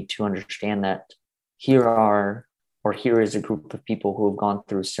opportunity to understand that here is a group of people who have gone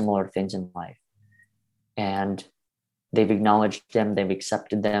through similar things in life, and they've acknowledged them, they've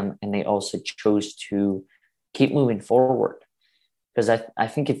accepted them, and they also chose to keep moving forward. Because I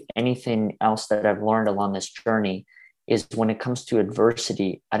think if anything else that I've learned along this journey is when it comes to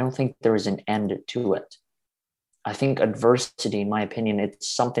adversity, I don't think there is an end to it. I think adversity, in my opinion, it's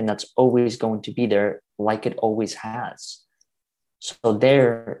something that's always going to be there, like it always has. So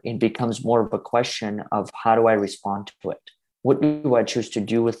there, it becomes more of a question of how do I respond to it? What do I choose to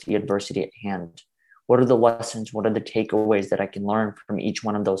do with the adversity at hand? What are the lessons? What are the takeaways that I can learn from each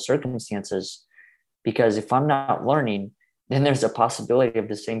one of those circumstances? Because if I'm not learning, then there's a possibility of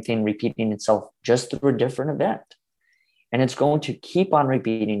the same thing repeating itself just through a different event. And it's going to keep on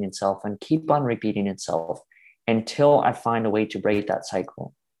repeating itself and keep on repeating itself until I find a way to break that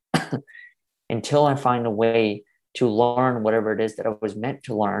cycle, until I find a way to learn whatever it is that I was meant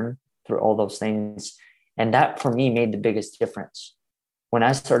to learn through all those things. And that for me made the biggest difference. When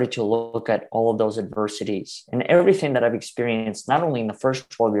I started to look at all of those adversities and everything that I've experienced, not only in the first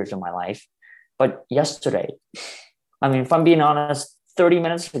 12 years of my life, but yesterday. I mean, if I'm being honest, 30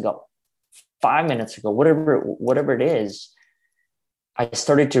 minutes ago, 5 minutes ago, whatever it is, I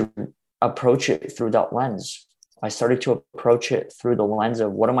started to approach it through that lens. I started to approach it through the lens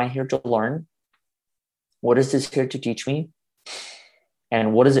of what am I here to learn? What is this here to teach me?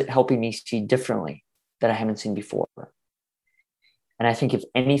 And what is it helping me see differently that I haven't seen before? And I think if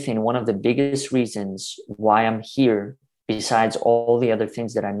anything, one of the biggest reasons why I'm here, besides all the other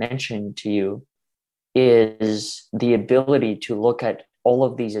things that I mentioned to you, is the ability to look at all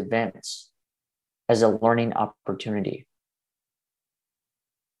of these events as a learning opportunity.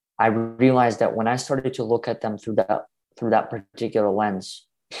 I realized that when I started to look at them through that particular lens,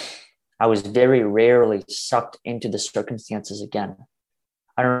 I was very rarely sucked into the circumstances again.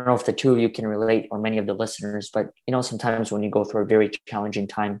 I don't know if the two of you can relate, or many of the listeners, but sometimes when you go through a very challenging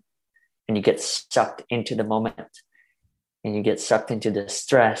time and you get sucked into the moment and you get sucked into the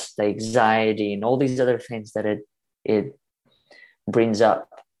stress, the anxiety, and all these other things that it brings up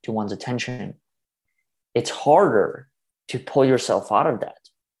to one's attention, it's harder to pull yourself out of that.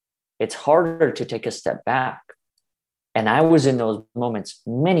 It's harder to take a step back. And I was in those moments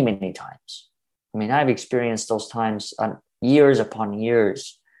many, many times. I mean, I've experienced those times on years upon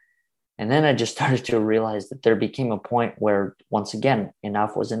years. And then I just started to realize that there became a point where, once again,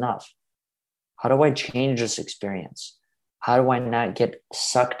 enough was enough. How do I change this experience? How do I not get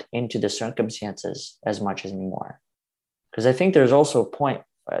sucked into the circumstances as much anymore? Because I think there's also a point,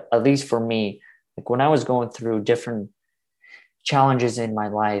 at least for me, like when I was going through different challenges in my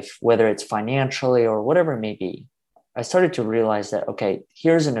life, whether it's financially or whatever it may be, I started to realize that, okay,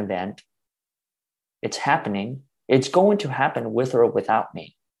 here's an event. It's happening. It's going to happen with or without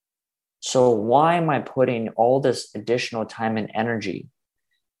me. So why am I putting all this additional time and energy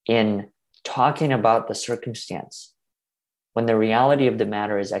in talking about the circumstance, when the reality of the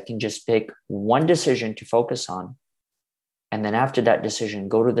matter is I can just pick one decision to focus on, and then after that decision,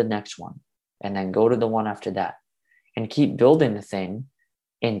 go to the next one, and then go to the one after that, and keep building the thing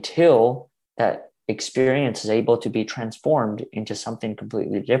until that experience is able to be transformed into something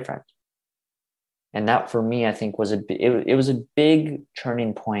completely different. And that, for me, I think it was a big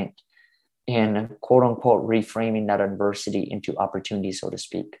turning point in quote unquote reframing that adversity into opportunity, so to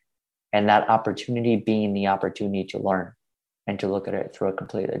speak. And that opportunity being the opportunity to learn and to look at it through a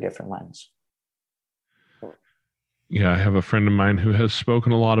completely different lens. Yeah, I have a friend of mine who has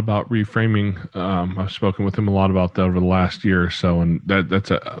spoken a lot about reframing. I've spoken with him a lot about that over the last year or so, and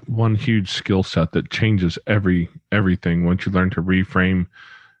that's one huge skill set that changes everything. Once you learn to reframe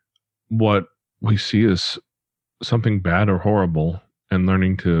what we see as something bad or horrible, and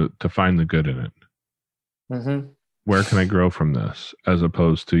learning to find the good in it. Mm-hmm. Where can I grow from this? As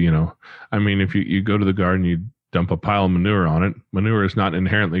opposed to, I mean, if you go to the garden, you dump a pile of manure on it. Manure is not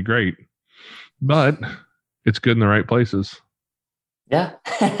inherently great, but it's good in the right places. Yeah.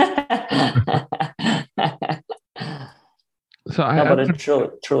 But it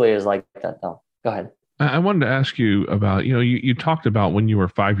truly is like that, though. Go ahead. I wanted to ask you about, you talked about when you were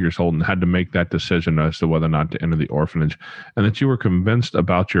 5 years old and had to make that decision as to whether or not to enter the orphanage, and that you were convinced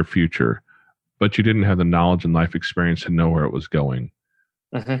about your future, but you didn't have the knowledge and life experience to know where it was going.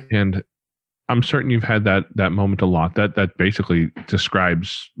 Mm-hmm. And I'm certain you've had that moment a lot. That basically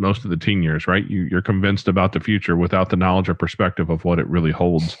describes most of the teen years, right? You're convinced about the future without the knowledge or perspective of what it really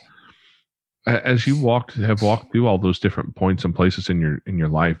holds. As you have walked through all those different points and places in your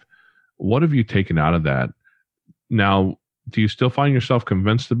life, what have you taken out of that? Now, do you still find yourself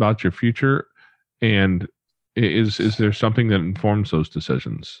convinced about your future? And is there something that informs those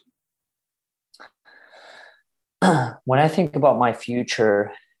decisions? When I think about my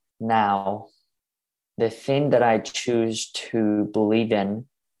future now, the thing that I choose to believe in,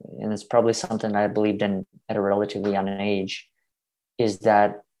 and it's probably something I believed in at a relatively young age, is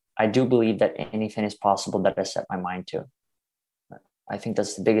that I do believe that anything is possible that I set my mind to. I think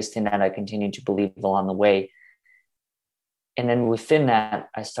that's the biggest thing that I continue to believe along the way. And then within that,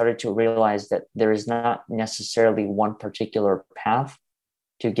 I started to realize that there is not necessarily one particular path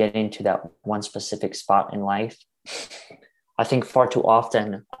to get into that one specific spot in life. I think far too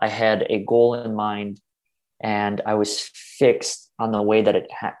often I had a goal in mind and I was fixed on the way that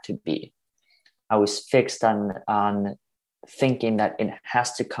it had to be. I was fixed on thinking that it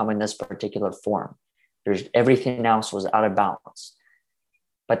has to come in this particular form. Everything else was out of balance.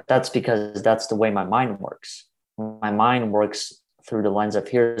 But that's because that's the way my mind works. My mind works through the lens of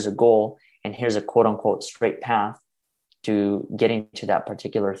here's a goal and here's a quote unquote straight path to getting to that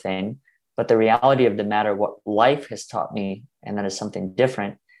particular thing. But the reality of the matter, what life has taught me, and that is something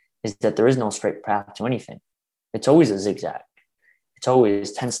different, is that there is no straight path to anything. It's always a zigzag. It's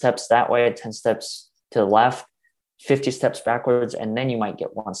always 10 steps that way, 10 steps to the left, 50 steps backwards, and then you might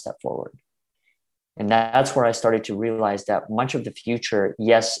get one step forward. And that's where I started to realize that much of the future,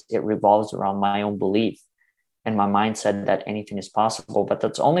 yes, it revolves around my own belief and my mindset that anything is possible, but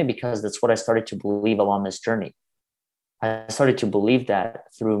that's only because that's what I started to believe along this journey. I started to believe that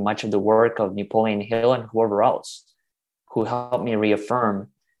through much of the work of Napoleon Hill and whoever else who helped me reaffirm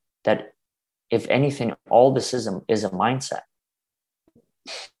that if anything, all this is a mindset.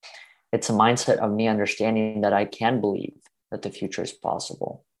 It's a mindset of me understanding that I can believe that the future is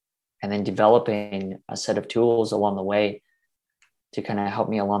possible, and then developing a set of tools along the way to kind of help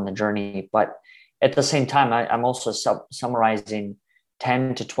me along the journey. But at the same time, I'm also summarizing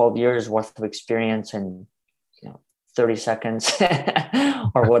 10 to 12 years worth of experience in 30 seconds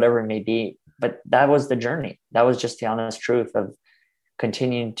or whatever it may be. But that was the journey. That was just the honest truth of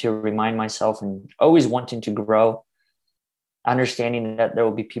continuing to remind myself and always wanting to grow, understanding that there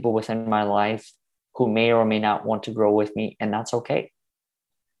will be people within my life who may or may not want to grow with me, and that's okay.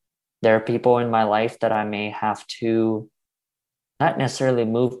 There are people in my life that I may have to not necessarily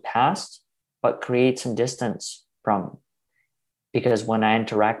move past, but create some distance from, because when I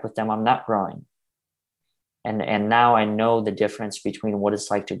interact with them, I'm not growing. And now I know the difference between what it's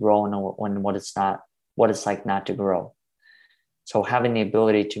like to grow and what it's like not to grow. So having the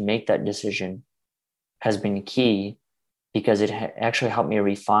ability to make that decision has been key, because it actually helped me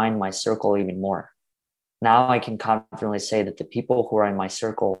refine my circle even more. Now I can confidently say that the people who are in my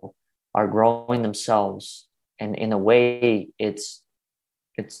circle are growing themselves, and in a way it's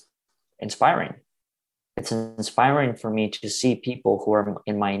inspiring. It's inspiring for me to see people who are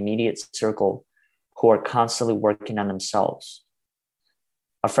in my immediate circle who are constantly working on themselves.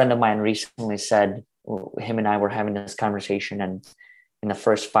 A friend of mine recently said, him and I were having this conversation, and in the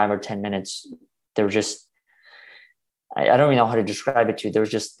first 5 or 10 minutes, there was just, I don't even know how to describe it to you. There was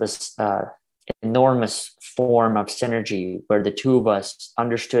just this enormous form of synergy where the two of us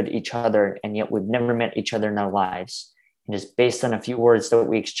understood each other, and yet we've never met each other in our lives. And just based on a few words that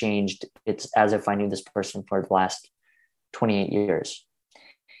we exchanged, it's as if I knew this person for the last 28 years.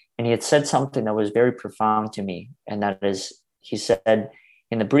 And he had said something that was very profound to me. And that is, he said,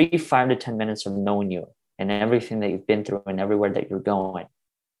 in the brief 5 to 10 minutes of knowing you and everything that you've been through and everywhere that you're going,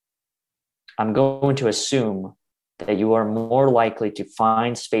 I'm going to assume that you are more likely to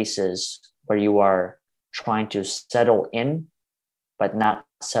find spaces where you are trying to settle in, but not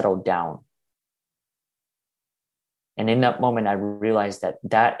settle down. And in that moment, I realized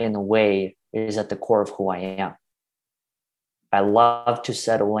that in a way is at the core of who I am. I love to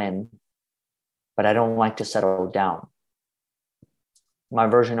settle in, but I don't like to settle down. My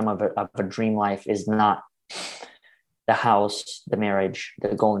version of a dream life is not the house, the marriage, the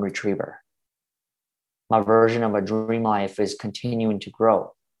golden retriever. My version of a dream life is continuing to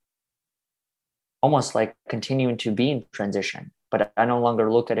grow, almost like continuing to be in transition, but I no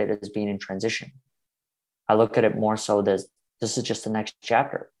longer look at it as being in transition. I look at it more so that this is just the next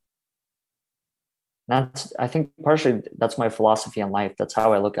chapter. I think partially that's my philosophy on life. That's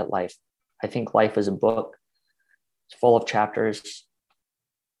how I look at life. I think life is a book. It's full of chapters.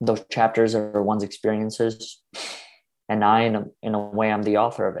 Those chapters are one's experiences. And I, in a way, I'm the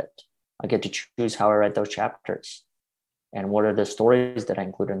author of it. I get to choose how I write those chapters and what are the stories that I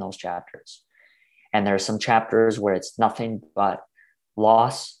include in those chapters. And there are some chapters where it's nothing but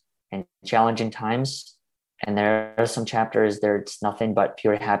loss and challenging times. And there are some chapters there it's nothing but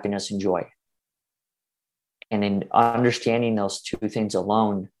pure happiness and joy. And in understanding those two things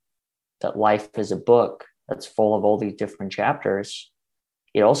alone, that life is a book that's full of all these different chapters,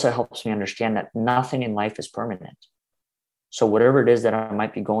 it also helps me understand that nothing in life is permanent. So whatever it is that I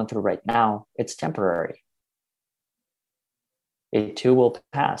might be going through right now, it's temporary. It too will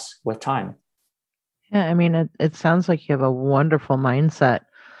pass with time. Yeah, I mean, it sounds like you have a wonderful mindset.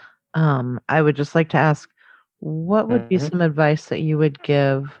 I would just like to ask, what would be some advice that you would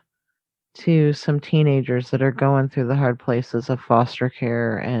give to some teenagers that are going through the hard places of foster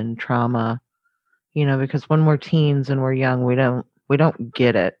care and trauma? You know, because when we're teens and we're young, we don't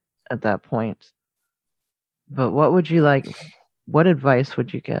get it at that point. But what advice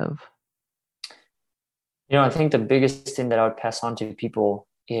would you give? You know, I think the biggest thing that I would pass on to people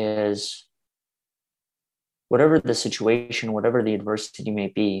is whatever the situation, whatever the adversity may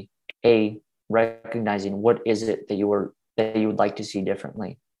be, recognizing what is it that you would like to see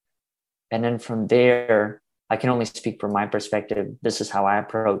differently. And then from there, I can only speak from my perspective. This is how I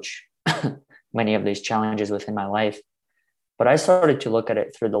approach many of these challenges within my life. But I started to look at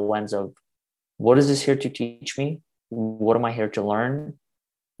it through the lens of, what is this here to teach me? What am I here to learn?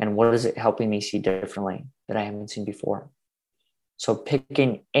 And what is it helping me see differently that I haven't seen before? So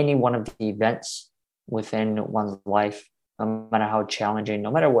picking any one of the events within one's life, no matter how challenging,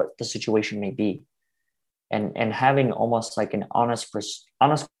 no matter what the situation may be, and having almost like an honest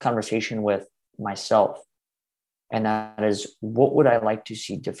conversation with myself. And that is, what would I like to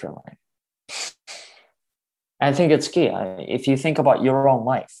see differently? I think it's key. If you think about your own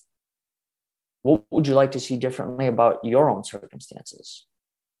life, what would you like to see differently about your own circumstances?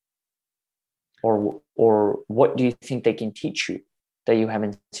 Or what do you think they can teach you that you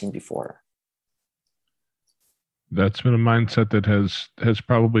haven't seen before? That's been a mindset that has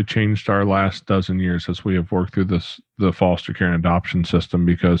probably changed our last dozen years as we have worked through the foster care and adoption system,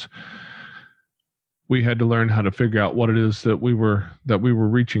 because we had to learn how to figure out what it is that we were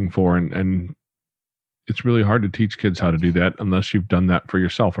reaching for, and it's really hard to teach kids how to do that unless you've done that for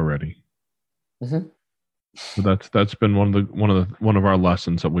yourself already. Mm-hmm. So that's been one of our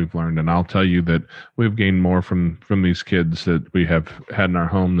lessons that we've learned, and I'll tell you that we've gained more from these kids that we have had in our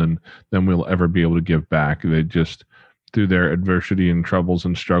home than we'll ever be able to give back. They just, through their adversity and troubles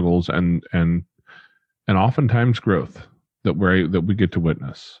and struggles and oftentimes growth that we get to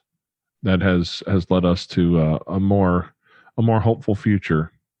witness, that has led us to a more hopeful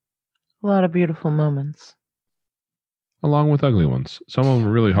future. A lot of beautiful moments, along with ugly ones. Some of them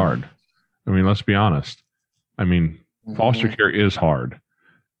are really hard. I mean, let's be honest. I mean, foster care is hard.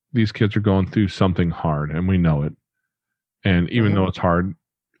 These kids are going through something hard, and we know it. And even though it's hard,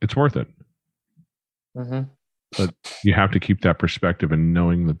 it's worth it. Mm-hmm. But you have to keep that perspective and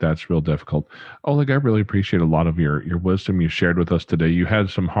knowing that that's real difficult. Oleg, I really appreciate a lot of your wisdom you shared with us today. You had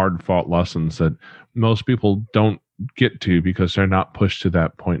some hard-fought lessons that most people don't get to because they're not pushed to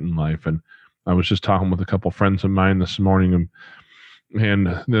that point in life. And I was just talking with a couple friends of mine this morning, and and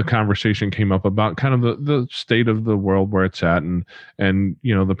the conversation came up about kind of the state of the world where it's at, and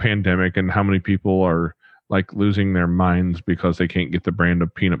the pandemic, and how many people are like losing their minds because they can't get the brand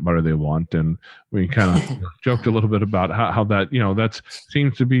of peanut butter they want. And we kind of joked a little bit about how that that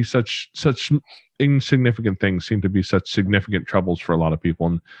seems to be such insignificant things seem to be such significant troubles for a lot of people,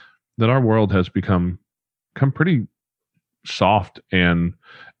 and that our world has become pretty soft, and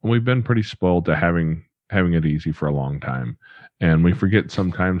we've been pretty spoiled to having it easy for a long time. And we forget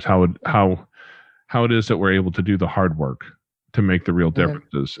sometimes how it is that we're able to do the hard work to make the real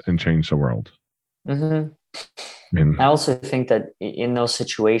differences and change the world. Mm-hmm. I also think that in those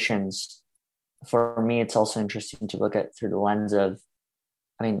situations, for me, it's also interesting to look at through the lens of,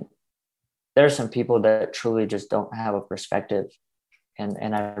 I mean, there are some people that truly just don't have a perspective.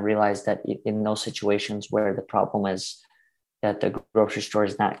 And I realize that in those situations where the problem is that the grocery store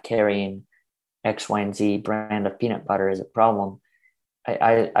is not carrying X, Y, and Z brand of peanut butter is a problem,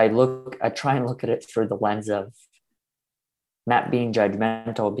 I try and look at it through the lens of not being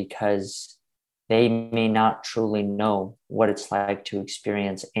judgmental, because they may not truly know what it's like to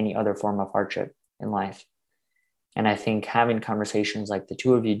experience any other form of hardship in life. And I think having conversations like the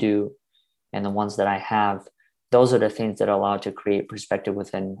two of you do, and the ones that I have, those are the things that allow to create perspective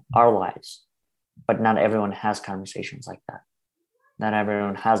within our lives. But not everyone has conversations like that. Not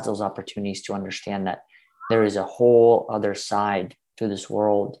everyone has those opportunities to understand that there is a whole other side to this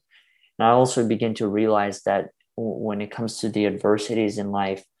world. And I also begin to realize that when it comes to the adversities in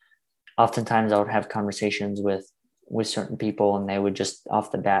life, oftentimes I would have conversations with certain people, and they would just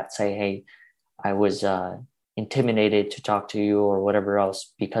off the bat say, hey, I was intimidated to talk to you or whatever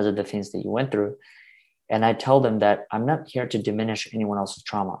else because of the things that you went through. And I tell them that I'm not here to diminish anyone else's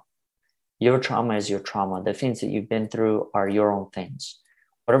trauma. Your trauma is your trauma. The things that you've been through are your own things.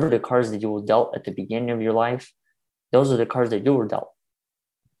 Whatever the cards that you were dealt at the beginning of your life, those are the cards that you were dealt.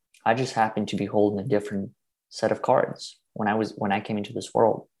 I just happened to be holding a different set of cards when I came into this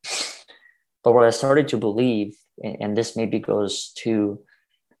world. But what I started to believe, and this maybe goes to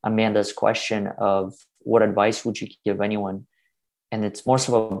Amanda's question of what advice would you give anyone? And it's more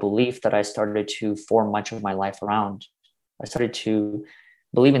so a belief that I started to form much of my life around. I started to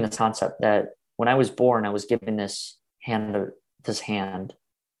believe in this concept that when I was born, I was given this hand.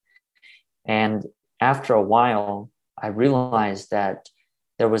 And after a while, I realized that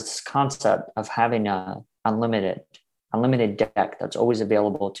there was this concept of having a unlimited deck that's always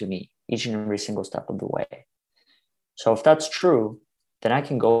available to me each and every single step of the way. So if that's true, then I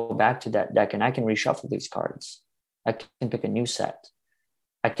can go back to that deck and I can reshuffle these cards. I can pick a new set.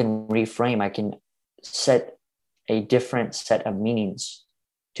 I can reframe. I can set a different set of meanings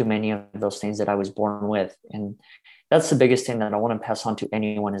to many of those things that I was born with. And that's the biggest thing that I want to pass on to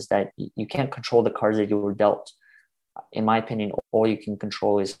anyone, is that you can't control the cards that you were dealt. In my opinion, all you can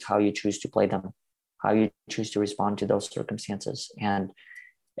control is how you choose to play them, how you choose to respond to those circumstances. And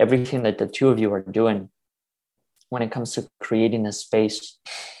everything that the two of you are doing when it comes to creating this space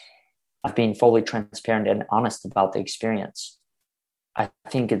of being fully transparent and honest about the experience, I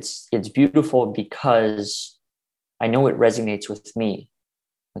think it's beautiful, because I know it resonates with me.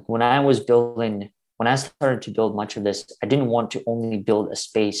 Like when I started to build much of this, I didn't want to only build a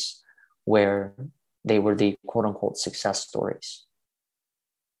space where they were the quote unquote success stories.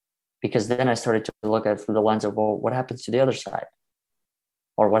 Because then I started to look at it through the lens of, well, what happens to the other side?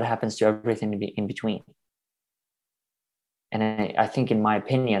 Or what happens to everything in between? And I think, in my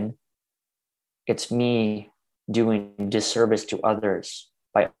opinion, it's me doing disservice to others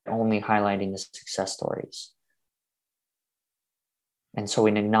by only highlighting the success stories. And so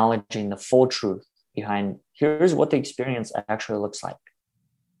in acknowledging the full truth behind, here's what the experience actually looks like.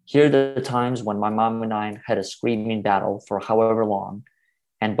 Here are the times when my mom and I had a screaming battle for however long,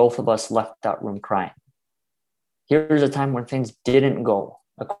 and both of us left that room crying. Here's a time when things didn't go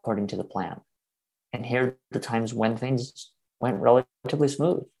according to the plan. And here are the times when things went relatively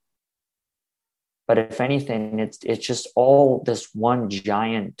smooth. But if anything, it's just all this one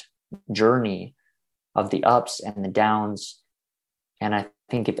giant journey of the ups and the downs. And I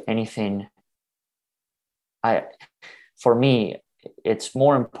think, if anything, for me, it's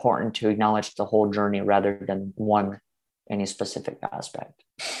more important to acknowledge the whole journey rather than any specific aspect.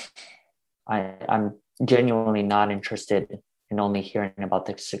 I'm genuinely not interested in only hearing about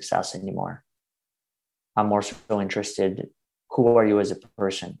the success anymore. I'm more so interested, who are you as a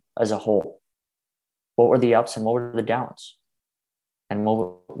person, as a whole? What were the ups and what were the downs? And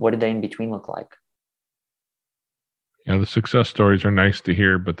what did they in between look like? Yeah, the success stories are nice to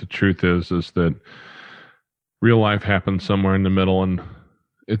hear, but the truth is that real life happens somewhere in the middle, and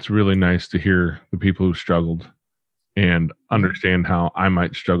it's really nice to hear the people who struggled. and understand how I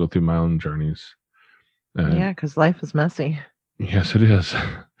might struggle through my own journeys. And Yeah, because life is messy. yes, it is.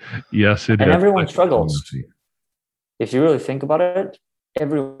 Yes, it is. And everyone Life is struggles. messy. If you really think about it,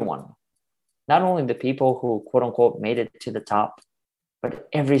 everyone, not only the people who quote unquote made it to the top, but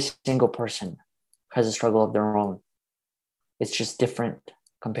every single person has a struggle of their own. It's just different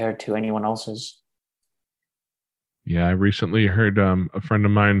compared to anyone else's. Yeah, I recently heard a friend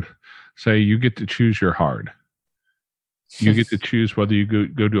of mine say, you get to choose your hard. You get to choose whether you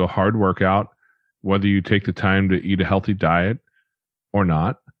go do a hard workout, whether you take the time to eat a healthy diet or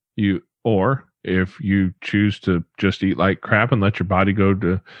not. Or if you choose to just eat like crap and let your body go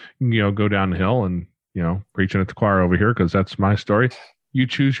down the hill and, preaching at the choir over here, because that's my story. You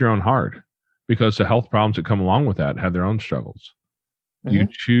choose your own hard, because the health problems that come along with that have their own struggles. Mm-hmm. You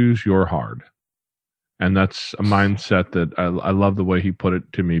choose your hard. And that's a mindset that I love the way he put it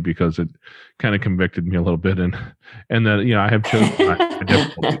to me, because it kind of convicted me a little bit. And that, I have chosen my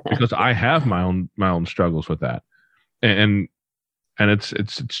difficulty, because I have my own struggles with that. And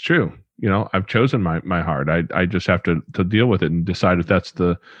it's true. I've chosen my heart. I just have to deal with it and decide if that's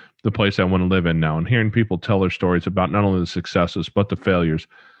the place I want to live in now. And hearing people tell their stories about not only the successes, but the failures,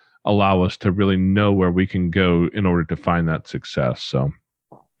 allow us to really know where we can go in order to find that success. So,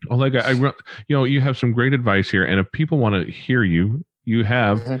 Oleg, you have some great advice here. And if people want to hear you, you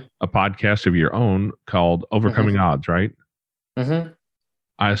have a podcast of your own called Overcoming Odds, right? Mm-hmm.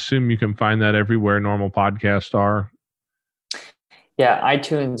 I assume you can find that everywhere normal podcasts are. Yeah,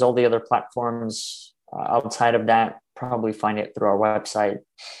 iTunes, all the other platforms outside of that, probably find it through our website.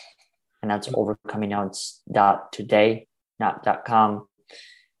 And that's overcomingodds.today, not .com.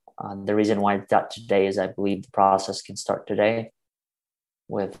 The reason why it's .today is I believe the process can start today,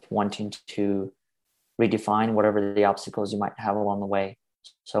 with wanting to redefine whatever the obstacles you might have along the way.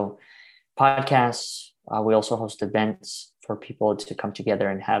 So podcasts, we also host events for people to come together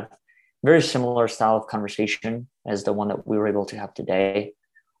and have very similar style of conversation as the one that we were able to have today,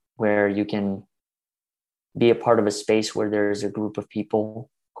 where you can be a part of a space where there's a group of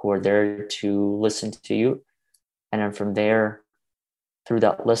people who are there to listen to you. And then from there, through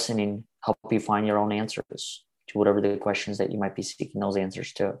that listening, help you find your own answers to whatever the questions that you might be seeking those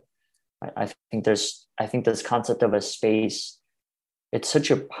answers to. I think this concept of a space, it's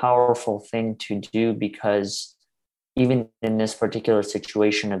such a powerful thing to do, because even in this particular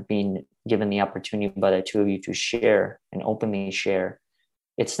situation of being given the opportunity by the two of you to share and openly share,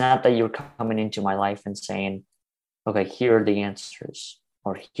 it's not that you're coming into my life and saying, okay, here are the answers,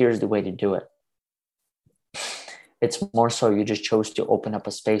 or here's the way to do it. It's more so you just chose to open up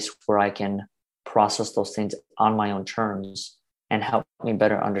a space where I can process those things on my own terms and help me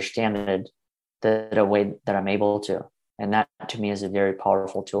better understand it the way that I'm able to. And that to me is a very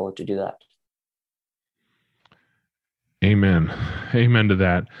powerful tool to do that. Amen. Amen to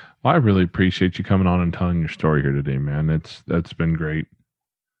that. Well, I really appreciate you coming on and telling your story here today, man. That's been great.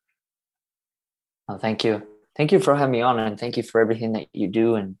 Oh, thank you. Thank you for having me on, and thank you for everything that you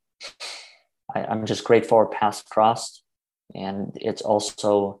do. And I'm just grateful our paths crossed. And it's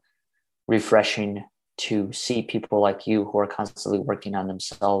also refreshing to see people like you who are constantly working on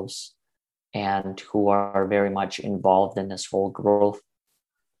themselves and who are very much involved in this whole growth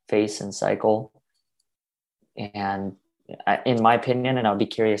phase and cycle. And in my opinion, and I'll be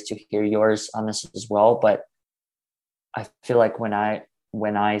curious to hear yours on this as well, but I feel like when I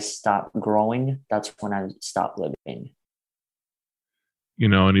stop growing, that's when I stop living.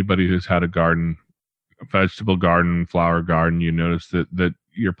 Anybody who's had a garden, a vegetable garden, flower garden, you notice that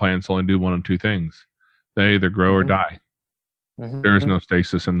your plants only do one of two things. They either grow or die. Mm-hmm. There is no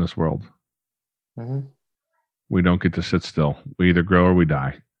stasis in this world. Mm-hmm. We don't get to sit still. We either grow or we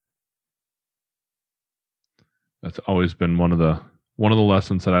die. That's always been one of the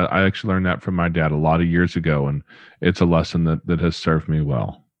lessons that I actually learned that from my dad a lot of years ago, and it's a lesson that has served me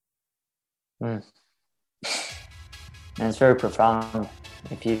well. And it's very profound.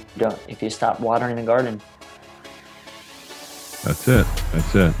 If you stop watering the garden. That's it.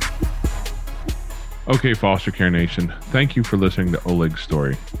 Okay, Foster Care Nation, thank you for listening to Oleg's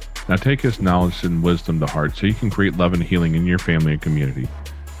story. Now take his knowledge and wisdom to heart so you can create love and healing in your family and community.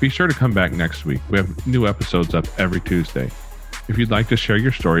 Be sure to come back next week. We have new episodes up every Tuesday. If you'd like to share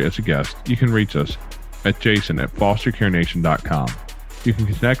your story as a guest, you can reach us at jason@fostercarenation.com. You can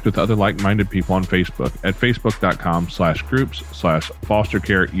connect with other like-minded people on Facebook at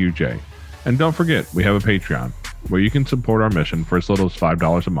facebook.com/groups/fostercareuj. And don't forget, we have a Patreon where you can support our mission for as little as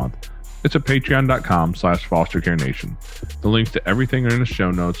 $5 a month. It's at patreon.com/fostercarenation. The links to everything are in the show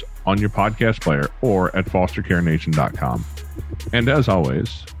notes on your podcast player or at fostercarenation.com. And as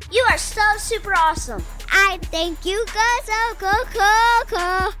always, You are so super awesome. I think you guys are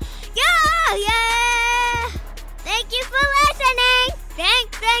cool. Yeah. Thank you for listening.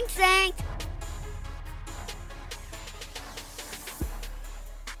 Thanks.